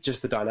 but then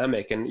just the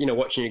dynamic. And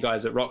watching you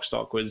guys at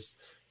Rockstock was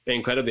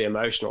incredibly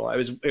emotional. It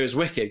was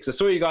wicked, because I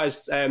saw you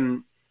guys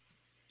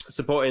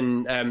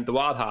supporting the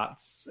Wild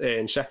Hearts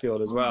in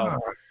Sheffield as well.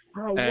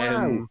 Oh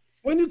wow!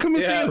 When you come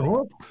and see it,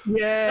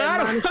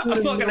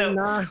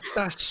 man,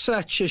 that's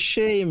such a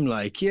shame.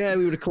 Like, we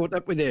would have caught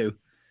up with you.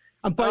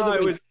 And by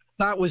the way,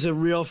 that was a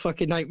real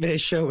fucking nightmare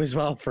show as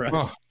well for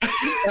us.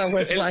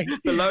 The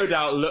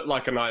loadout looked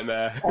like a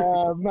nightmare.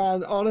 Oh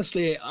man,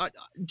 honestly,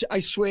 I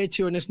swear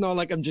to you, and it's not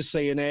like I'm just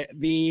saying it.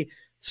 The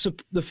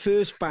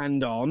first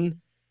band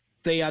on,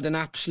 they had an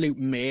absolute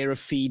mare of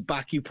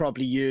feedback. You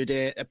probably heard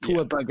it.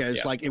 Poor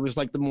buggers. Like, it was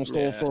like the most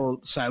awful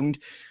sound.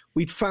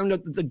 We'd found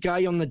out that the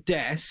guy on the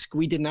desk,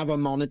 we didn't have a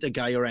monitor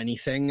guy or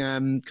anything,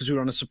 because we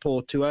were on a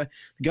support tour.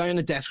 The guy on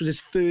the desk was his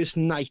first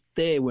night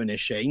there, wasn't it,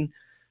 Shane?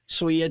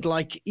 So he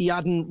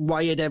hadn't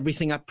wired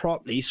everything up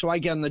properly. So I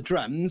get on the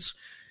drums,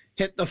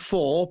 hit the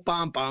 4,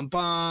 bam, bam,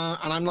 bam,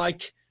 and I'm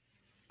like,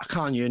 I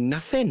can't hear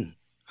nothing.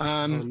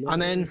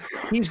 And then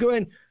he's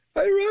going,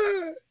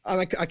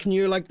 and I can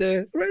hear like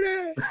the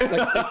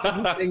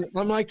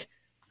I'm like,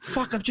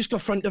 fuck, I've just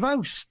got front of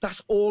house.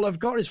 That's all I've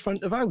got is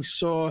front of house.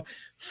 So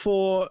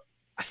for,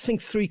 I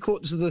think,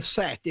 3/4 of the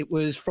set, it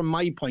was, from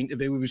my point of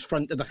view, it was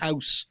front of the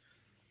house.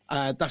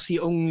 That's the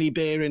only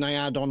bearing I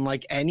had on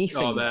like anything.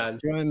 Oh man, do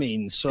you know what I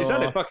mean? So it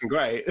sounded fucking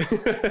great.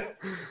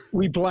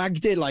 We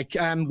blagged it, like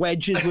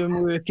wedges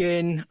weren't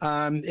working.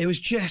 It was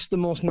just the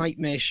most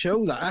nightmare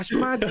show. That's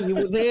mad that you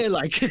were there.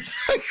 Like,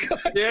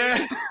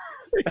 yeah.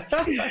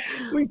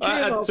 We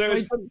came off.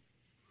 so-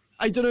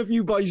 I don't know if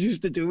you boys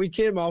used to do. We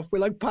came off. We're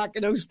like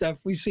packing our stuff.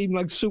 We seemed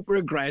like super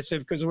aggressive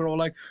because we're all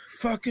like,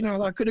 "Fucking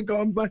hell, that could have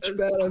gone much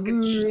better."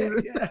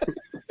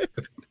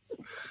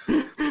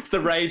 It's the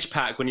rage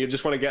pack when you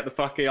just want to get the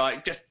fucking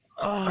like just.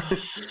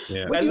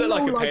 Yeah. They look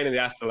like a like- pain in the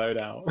ass to load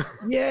out.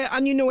 Yeah,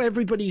 and you know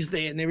everybody's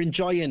there and they're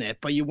enjoying it,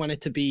 but you want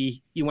it to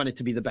be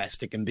the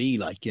best it can be,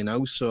 like, you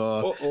know.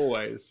 So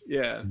Always,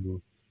 yeah. Mm-hmm.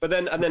 But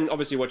then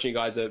obviously watching you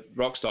guys at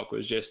Rockstock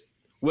was just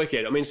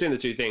wicked. I mean, seeing the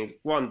two things.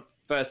 One,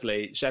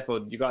 firstly,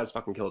 Sheffield, you guys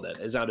fucking killed it.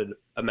 It sounded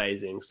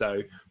amazing.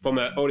 So from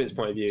an audience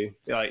point of view,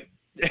 like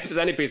if there's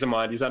any peace of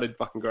mind, you sounded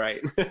fucking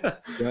great.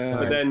 But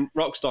then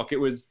Rockstock,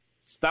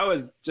 that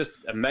was just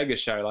a mega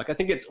show. Like I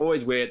think it's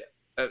always weird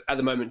at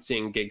the moment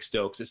seeing gigs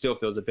still, because it still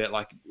feels a bit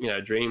like, you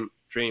know, dream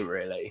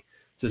really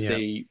to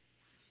see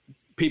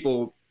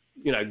people,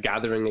 you know,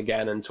 gathering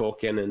again and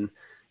talking. And,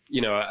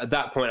 you know, at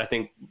that point, I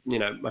think, you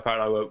know, my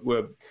partner and I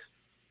were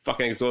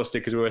fucking exhausted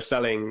because we were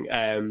selling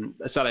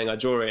our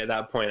jewelry at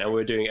that point, and we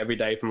were doing it every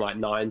day from like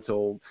 9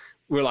 till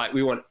we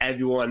want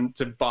everyone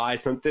to buy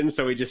something,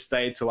 so we just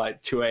stayed till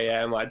like 2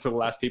 a.m. like till the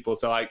last people.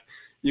 So like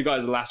you guys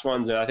are the last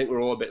ones, and I think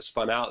we're all a bit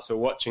spun out. So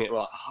watching it, we're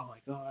like, oh my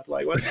god,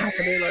 like what's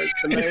happening? Like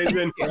it's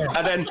amazing.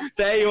 And then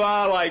there you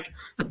are, like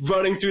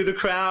running through the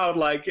crowd,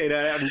 like, you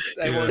know, and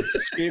everyone's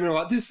screaming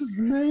like, this is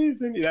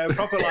amazing, you know,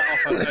 proper like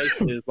off our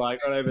faces, like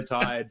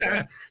overtired.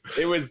 But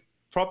it was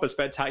proper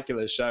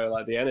spectacular show.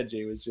 Like the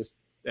energy was just.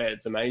 Yeah,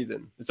 it's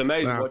amazing. It's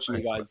amazing watching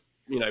you guys,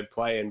 you know,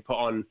 play and put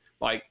on,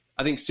 like,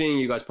 I think seeing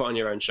you guys put on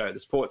your own show. The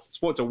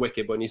sports are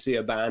wicked, but when you see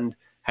a band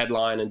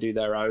headline and do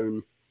their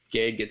own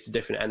gig, it's a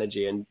different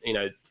energy, and, you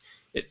know,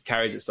 it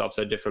carries itself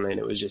so differently, and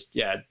it was just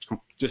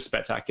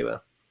spectacular.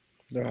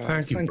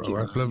 Thank you, bro.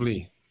 That's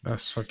lovely.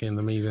 That's fucking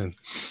amazing.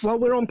 Well,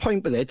 we're on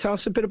point with it. Tell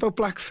us a bit about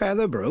Black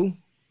Feather, bro.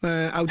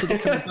 How did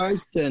it come about?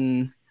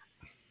 And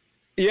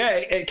yeah,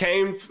 it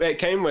came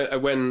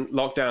when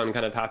lockdown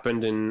kind of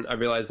happened, and I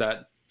realized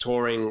that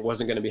touring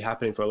wasn't going to be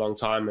happening for a long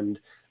time, and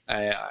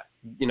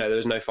you know, there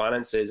was no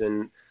finances,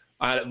 and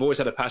I've always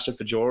had a passion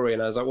for jewelry,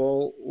 and I was like,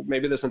 well,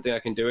 maybe there's something I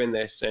can do in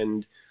this.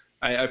 And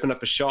I opened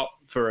up a shop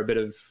for a bit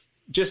of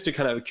just to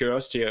kind of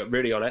curiosity,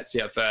 really, on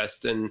Etsy at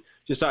first, and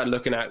just started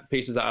looking at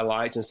pieces that I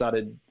liked, and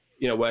started,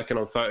 you know, working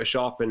on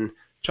Photoshop and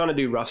trying to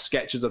do rough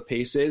sketches of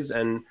pieces.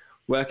 And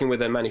working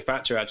with a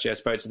manufacturer, actually, I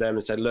spoke to them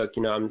and said, look,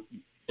 you know, I'm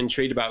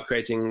intrigued about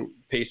creating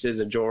pieces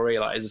of jewelry,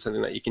 like, is this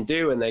something that you can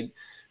do? And they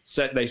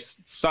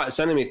started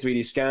sending me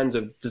 3D scans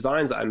of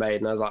designs that I made,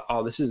 and I was like,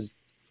 oh, this is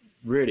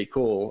really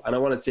cool, and I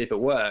wanted to see if it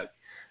worked.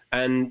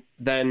 And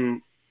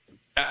then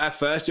at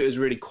first it was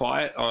really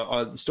quiet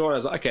on the store, and I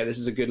was like, okay, this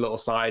is a good little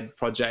side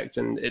project,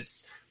 and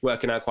it's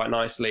working out quite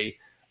nicely.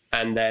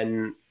 And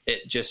then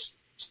it just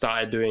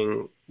started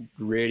doing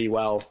really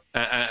well,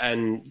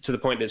 and to the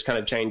point it's kind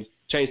of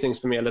changed things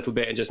for me a little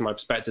bit, and just my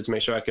perspective to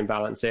make sure I can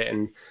balance it.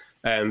 And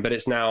but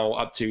it's now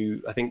up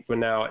to, I think we're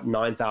now at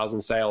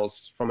 9,000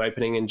 sales from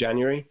opening in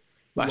January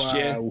last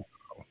year.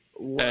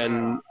 Wow.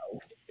 And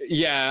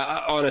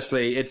yeah,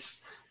 honestly,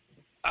 it's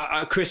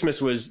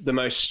Christmas was the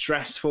most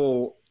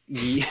stressful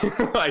year.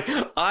 Like,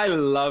 I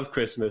love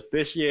Christmas.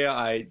 Last year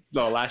I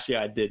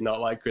did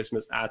not like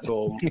Christmas at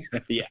all.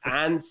 The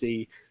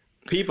antsy.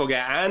 People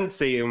get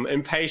antsy and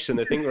impatient.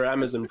 They think we're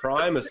Amazon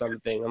Prime or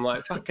something. I'm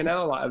like, fucking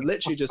hell, like, I've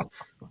literally just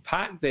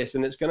packed this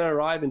and it's going to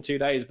arrive in 2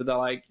 days. But they're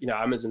like, you know,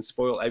 Amazon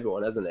spoiled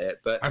everyone, hasn't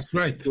it? But That's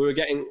right. we were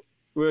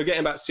getting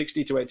about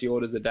 60 to 80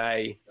 orders a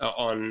day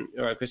on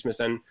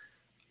Christmas. And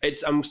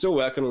I'm still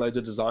working on loads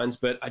of designs,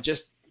 but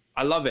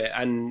I love it.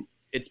 And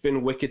it's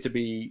been wicked to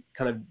be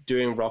kind of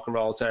doing rock and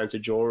roll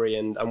alternative jewelry,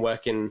 and I'm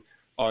working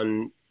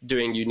on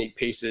doing unique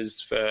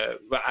pieces for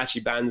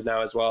actually bands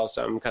now as well.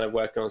 So I'm kind of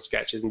working on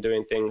sketches and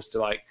doing things to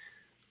like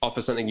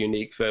offer something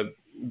unique for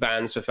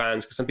bands, for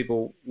fans, because some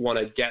people want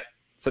to get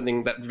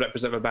something that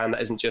represents a band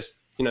that isn't just,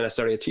 you know,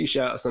 necessarily a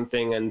t-shirt or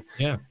something. And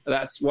yeah,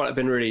 that's what I've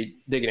been really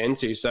digging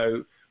into.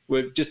 So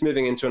we're just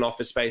moving into an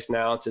office space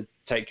now to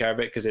take care of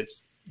it, because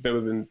we've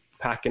been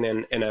packing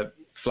in a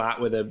flat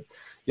with a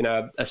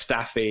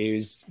staffy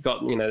who's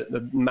got, you know,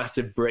 the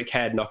massive brick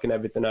head knocking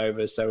everything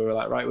over. So we were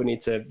like, right, we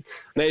need to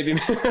maybe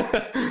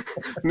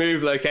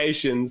move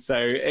locations. So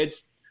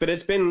it's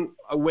been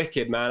a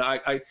wicked, man.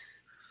 I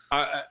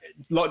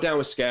lockdown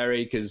was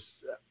scary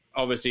because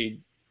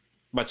obviously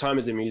my time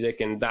is in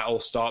music and that all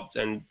stopped,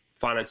 and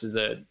finances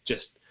are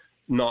just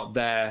not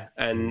there.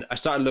 And I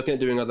started looking at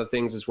doing other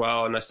things as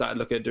well. And I started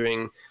looking at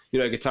doing, you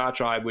know, Guitar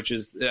Tribe, which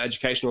is an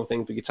educational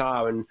thing for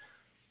guitar. And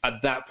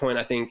at that point,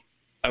 I think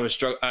I was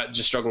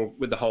just struggling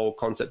with the whole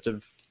concept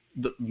of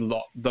the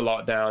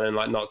lockdown and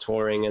like not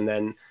touring. And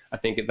then I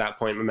think at that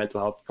point my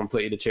mental health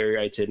completely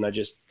deteriorated, and I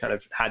just kind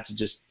of had to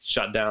just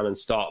shut down and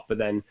stop. But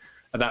then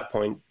at that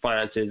point,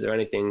 finances or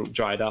anything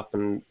dried up,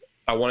 and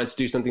I wanted to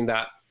do something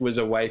that was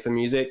away from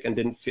music, and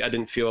I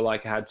didn't feel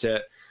like I had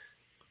to,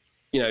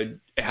 you know,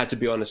 it had to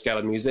be on the scale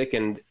of music.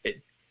 And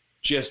it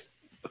just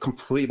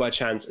completely by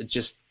chance, it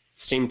just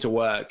seemed to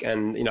work.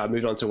 And, I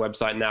moved on to a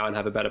website now and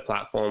have a better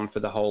platform for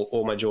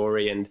all my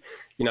jewelry. And,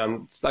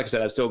 like I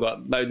said, I've still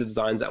got loads of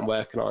designs that I'm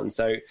working on.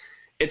 So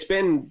it's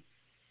been,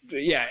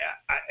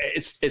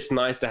 it's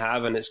nice to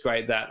have, and it's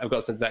great that I've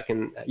got something that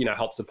can,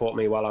 help support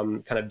me while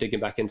I'm kind of digging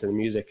back into the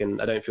music,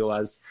 and I don't feel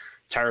as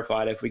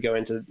terrified if we go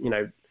into,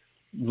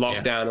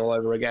 lockdown all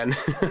over again.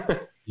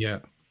 Yeah.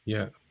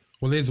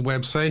 Well, there's a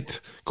website.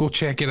 Go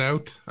check it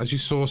out. As you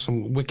saw,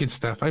 some wicked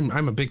stuff.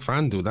 I'm a big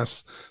fan, dude.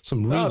 That's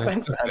some really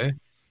nice stuff there.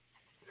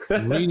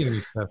 Really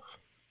nice stuff.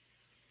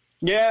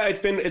 Yeah,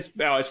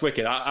 it's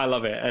wicked. I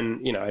love it,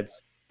 and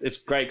it's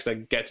great because I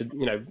get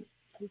to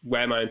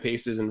wear my own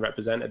pieces and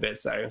represent a bit.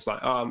 So it's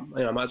like, I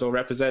might as well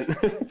represent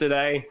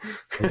today.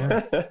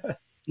 Yeah.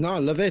 No, I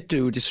love it,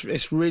 dude.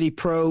 It's really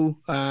pro.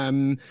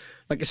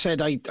 Like I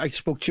said, I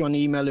spoke to you on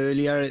email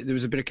earlier. There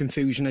was a bit of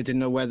confusion. I didn't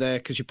know whether,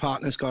 because your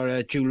partner's got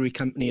a jewelry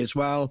company as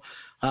well.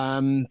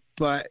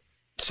 But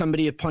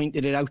somebody had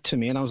pointed it out to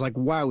me, and I was like,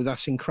 wow,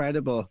 that's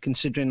incredible,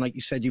 considering, like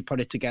you said, you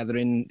put it together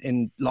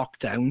in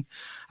lockdown.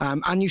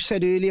 And you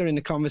said earlier in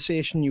the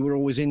conversation you were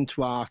always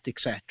into art,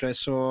 etc.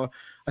 So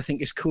I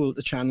think it's cool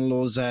to channel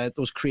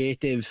those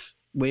creative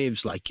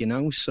waves,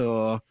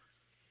 so...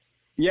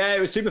 Yeah,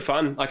 it was super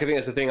fun. Like, I think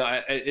that's the thing.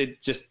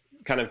 It just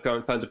kind of fell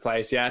into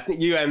place. Yeah, I think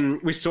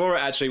we saw it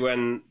actually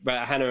when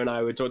Hannah and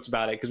I talked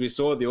about it, because we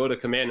saw the order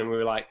come in and we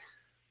were like,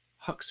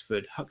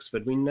 Huxford,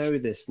 we know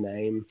this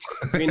name.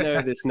 Like,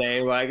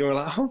 and we're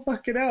like, oh,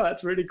 fucking hell,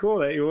 that's really cool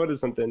that you ordered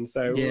something.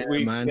 So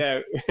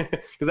man.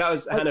 because that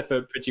was Hannah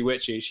for Pretty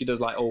Witchy. She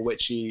does like all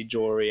witchy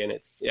jewelry, and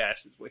it's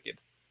wicked.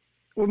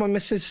 Well, my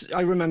missus,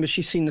 I remember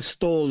she's seen the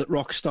stall at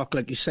Rockstock,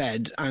 like you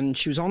said, and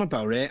she was on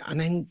about it. And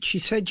then she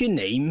said your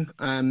name,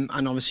 and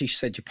obviously she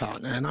said your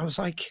partner. And I was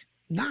like,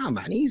 nah,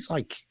 man, he's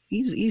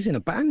in a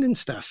band and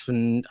stuff.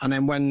 And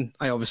then when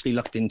I obviously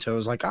looked into it, I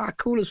was like,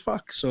 cool as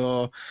fuck.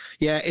 So,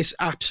 yeah, it's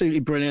absolutely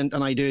brilliant.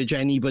 And I'd urge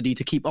anybody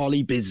to keep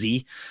Ollie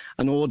busy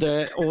and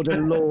order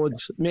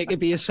loads. Make it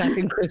be a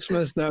second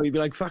Christmas now. You'd be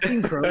like,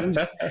 fucking crows.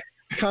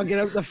 Can't get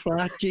out the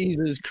flat,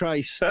 Jesus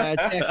Christ.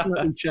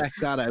 Definitely check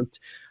that out.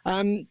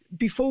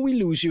 Before we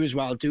lose you as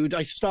well, dude,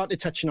 I started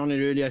touching on it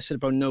earlier. I said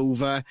about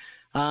Nova.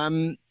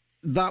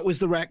 That was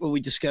the record we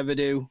discovered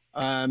you.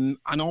 And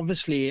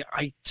obviously,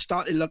 I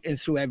started looking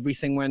through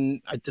everything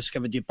when I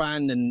discovered your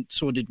band, and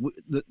so did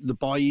the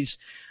boys.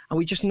 And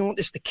we just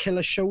noticed the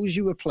killer shows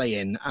you were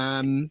playing,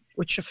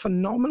 which are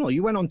phenomenal.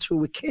 You went on tour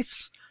with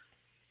Kiss.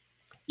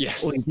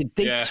 Yes. Or you did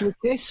dates with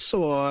Kiss,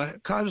 or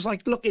I was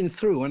like looking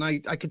through, and I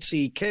could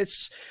see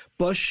Kiss,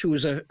 Bush, who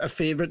was a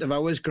favourite of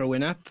ours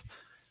growing up.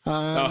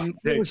 What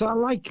was that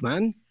like,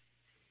 man?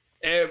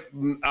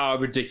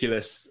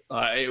 Ridiculous.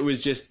 It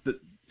was just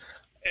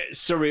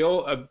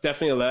surreal.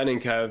 Definitely a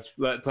learning curve,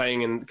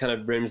 playing in kind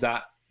of rooms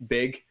that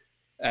big.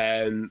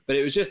 But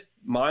it was just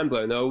mind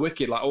blowing. They were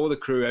wicked. Like, all the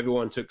crew,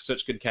 everyone took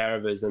such good care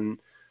of us, and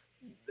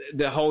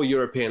the whole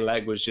European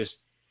leg was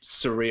just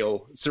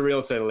surreal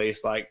to say the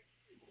least. Like,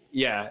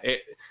 yeah,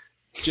 it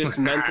just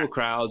mental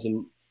crowds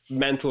and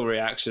mental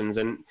reactions,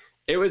 and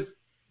it was,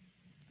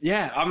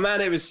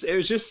 it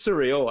was just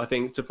surreal, I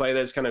think, to play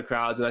those kind of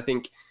crowds. And I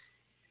think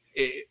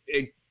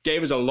it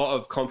gave us a lot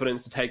of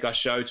confidence to take our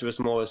show to a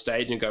smaller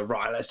stage and go,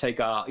 right, let's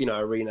take our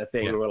arena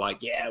thing. And we're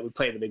like, we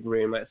play the big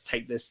room, let's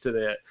take this to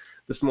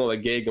the smaller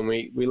gig. And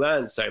we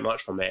learned so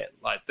much from it.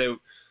 Like,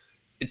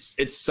 it's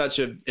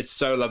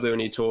so lovely when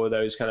you tour with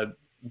those kind of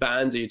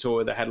bands, or you tour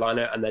with a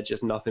headliner, and they're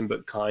just nothing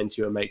but kind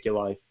to you and make your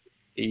life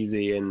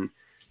easy. And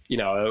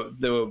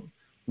they were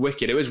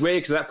wicked. It was weird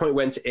because at that point we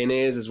went to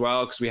in-ears as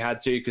well, because we had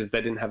to, because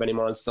they didn't have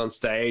anyone on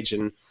stage.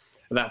 And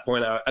at that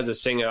point, as a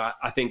singer,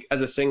 I think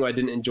as a singer I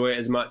didn't enjoy it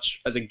as much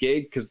as a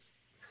gig, because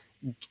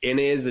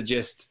in-ears are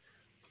just,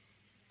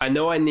 I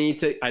know I need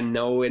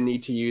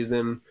to use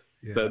them,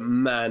 but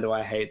man, do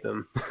I hate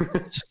them.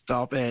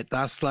 Stop it.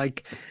 That's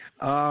like,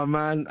 oh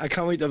man, I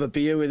can't wait to have a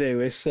beer with you.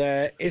 It's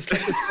like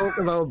the talk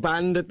of our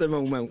band at the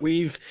moment.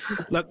 We've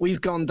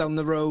gone down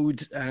the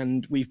road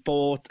and we've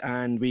bought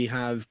and we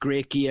have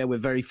great gear. We're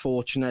very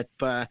fortunate,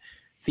 but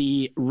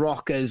the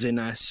rockers in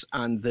us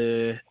and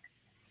that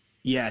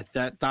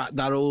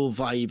whole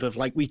vibe of,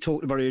 like we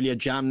talked about earlier,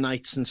 jam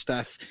nights and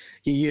stuff.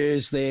 Your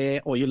ears there,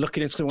 or you're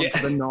looking at someone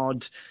for the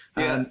nod.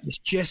 It's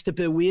just a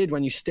bit weird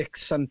when you stick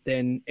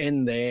something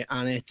in there,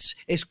 and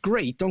it's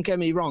great. Don't get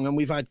me wrong. And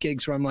we've had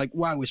gigs where I'm like,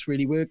 wow, it's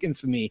really working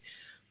for me.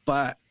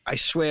 But I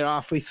swear,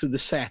 halfway through the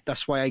set,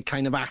 that's why I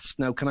kind of asked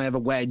now, can I have a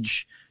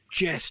wedge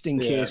just in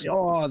case?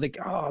 Oh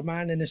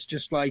man, and it's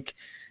just like,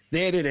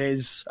 there it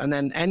is. And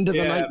then end of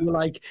the night, we're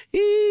like,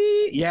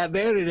 yeah,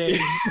 there it is.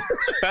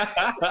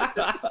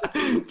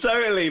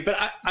 Totally.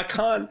 But I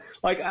can't,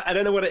 like, I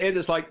don't know what it is.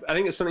 It's like, I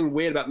think it's something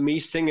weird about me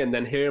singing,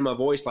 then hearing my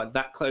voice like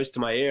that close to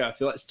my ear. I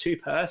feel like it's too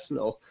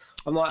personal.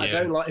 I'm like, I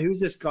don't like, who's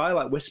this guy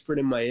like whispering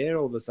in my ear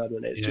all of a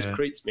sudden? It just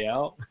creeps me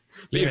out.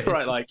 But you're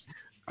right, like.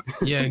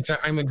 Yeah,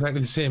 exactly. I'm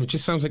exactly the same. It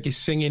just sounds like you're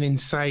singing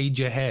inside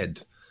your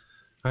head.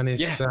 And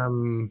it's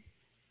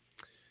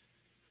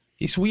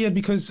weird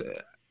because...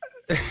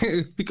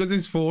 because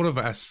there's four of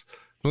us.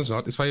 No, it's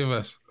not. It's five of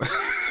us.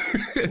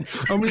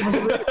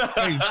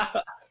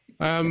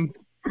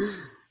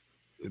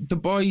 The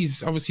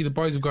boys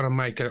have got a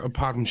mic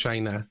apart from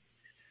Shiner,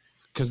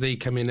 because they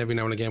come in every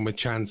now and again with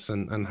chants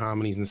and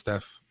harmonies and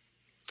stuff.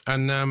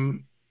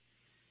 And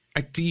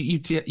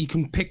you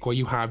can pick what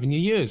you have in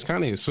your ears,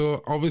 can't you?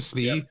 So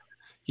obviously,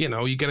 you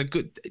know, you get a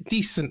good,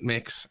 decent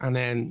mix, and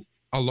then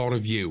a lot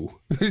of you,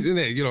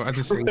 you know, as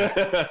a singer.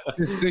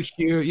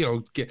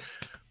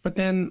 But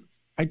then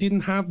I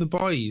didn't have the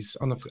boys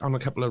on a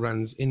couple of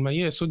runs in my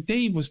ear. So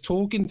Dave was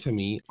talking to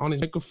me on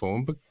his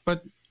microphone,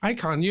 but I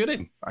can't hear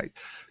him.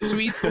 So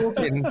he's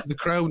talking to the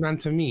crowd and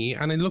to me,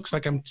 and it looks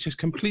like I'm just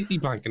completely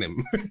blanking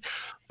him.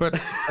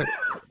 but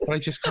I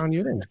just can't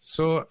hear him.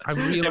 So I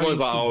realized... Everyone's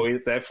like, oh,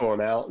 he's there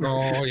falling out.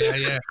 Oh,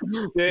 yeah.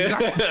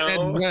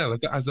 Well,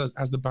 as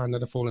the band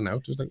that are falling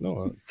out, it was like,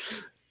 no.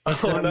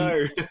 But,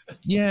 no.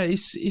 Yeah,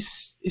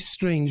 it's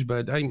strange,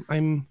 but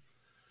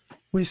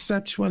we're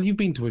such... Well, you've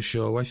been to a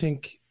show. I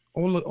think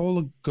all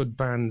the good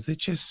bands, they're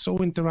just so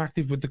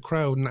interactive with the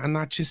crowd, and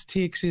that just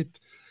takes it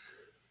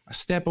a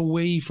step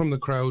away from the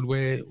crowd,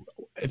 where,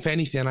 if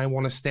anything, I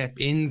want to step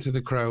into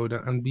the crowd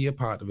and be a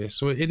part of it.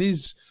 So it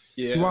is...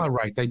 Yeah. You are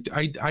right.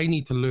 I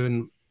need to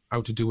learn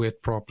how to do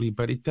it properly,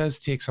 but it does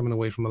take something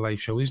away from a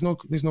live show. There's no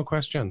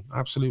question.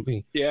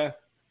 Absolutely. Yeah.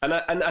 And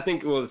I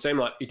think, well, the same,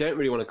 like, you don't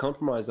really want to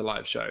compromise the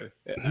live show.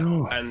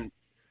 No. And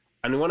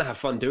you want to have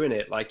fun doing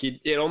it. Like,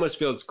 it almost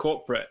feels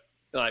corporate.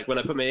 Like, when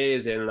I put my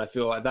ears in and I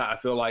feel like that, I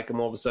feel like I'm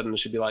all of a sudden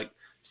should be, like,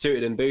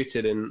 suited and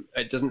booted, and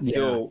it doesn't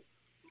feel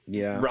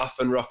rough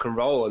and rock and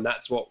roll. And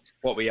that's what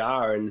we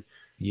are, and,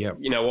 you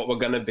know, what we're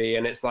going to be.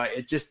 And it's like,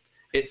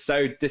 it's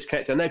so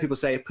disconnected. I know people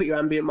say, put your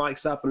ambient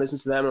mics up and listen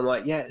to them. And I'm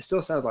like, yeah, it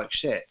still sounds like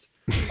shit.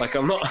 Like,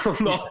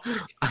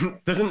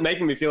 doesn't make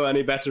me feel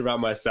any better about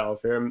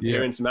myself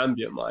hearing some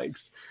ambient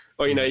mics.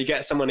 Or, you know, you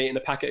get someone eating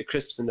a packet of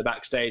crisps in the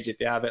backstage, if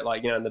you have it,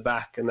 like, you know, in the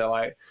back, and they're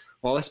like,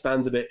 well, this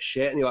band's a bit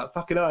shit. And you're like,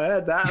 fucking hell, I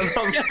heard that.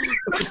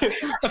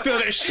 I feel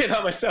a bit shit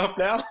about myself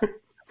now.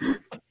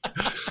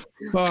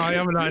 Oh, I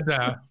haven't had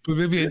that, but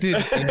maybe I did.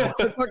 I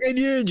fucking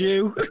heard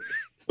you.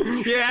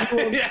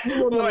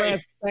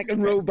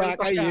 Second row back,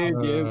 I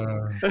heard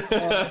you.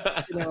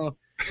 You know,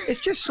 it's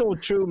just so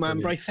true,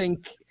 man. But I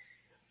think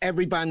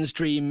every band's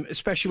dream,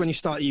 especially when you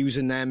start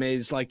using them,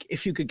 is like,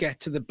 if you could get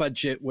to the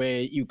budget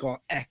where you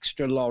got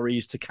extra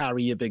lorries to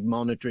carry a big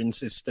monitoring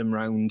system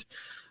round,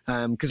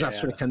 because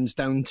that's what it comes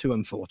down to,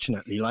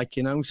 unfortunately. Like,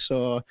 you know,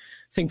 so I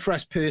think for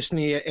us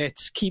personally,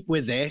 it's keep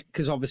with it,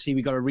 because obviously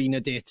we got arena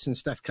dates and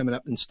stuff coming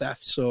up and stuff.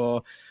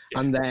 So,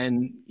 and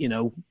then, you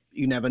know,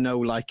 you never know,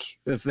 like,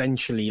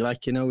 eventually,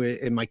 like, you know,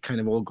 it might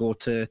kind of all go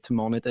to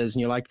monitors, and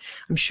you're like,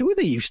 I'm sure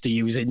they used to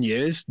use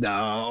in-ears.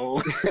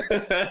 No.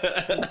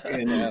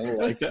 You know,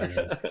 like,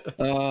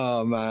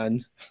 oh,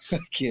 man.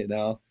 You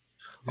know.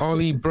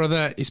 Ollie,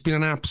 brother, it's been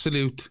an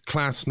absolute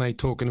class night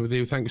talking with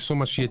you. Thank you so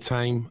much for your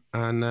time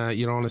and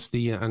your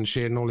honesty and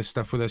sharing all this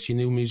stuff with us. Your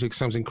new music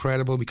sounds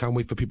incredible. We can't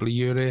wait for people to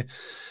hear it.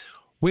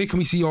 Where can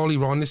we see Ollie,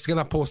 Ron? Let's get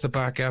that poster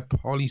back up.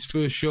 Ollie's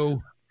first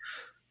show.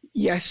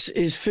 Yes,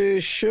 his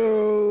first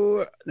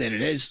show. There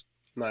it is.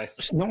 Nice.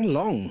 It's not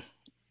long.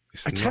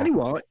 Tell you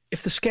what,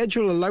 if the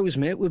schedule allows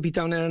me, we'll be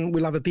down there and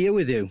we'll have a beer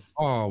with you.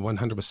 Oh,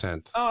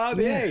 100%. Oh, that'd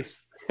be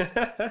ace.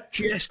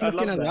 Just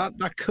looking at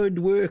that could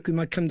work. We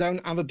might come down,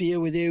 have a beer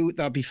with you.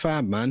 That'd be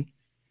fab, man.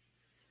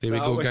 There we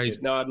go,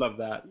 guys. No, I'd love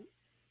that.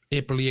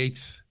 April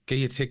 8th, get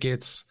your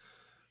tickets.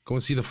 Go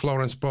and see the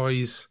Florence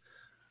Boys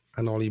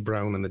and Ollie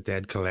Brown and the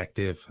Dead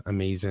Collective.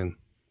 Amazing.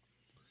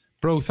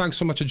 Bro, thanks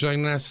so much for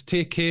joining us.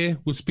 Take care.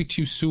 We'll speak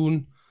to you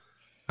soon.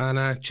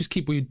 And just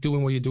keep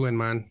doing what you're doing,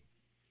 man.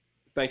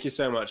 Thank you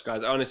so much,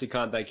 guys. I honestly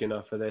can't thank you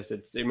enough for this.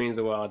 It means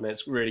the world, and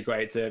it's really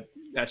great to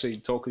actually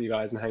talk with you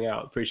guys and hang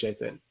out.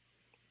 Appreciate it.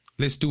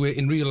 Let's do it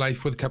in real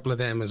life with a couple of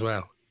them as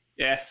well.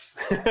 Yes.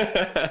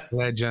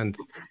 Legend.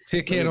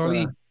 Take care,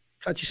 Ollie.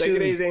 Catch you soon.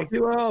 Take it easy.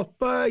 You all.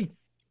 Bye.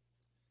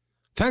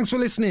 Thanks for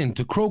listening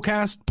to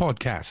Crowcast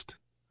Podcast.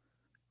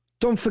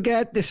 Don't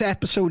forget, this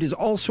episode is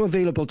also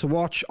available to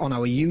watch on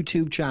our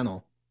YouTube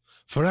channel.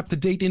 For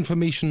up-to-date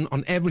information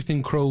on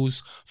everything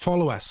Crows,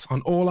 follow us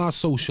on all our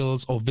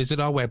socials or visit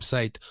our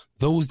website,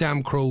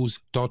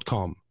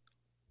 thosedamncrows.com.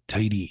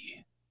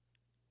 Tidy.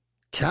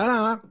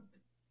 Ta-da!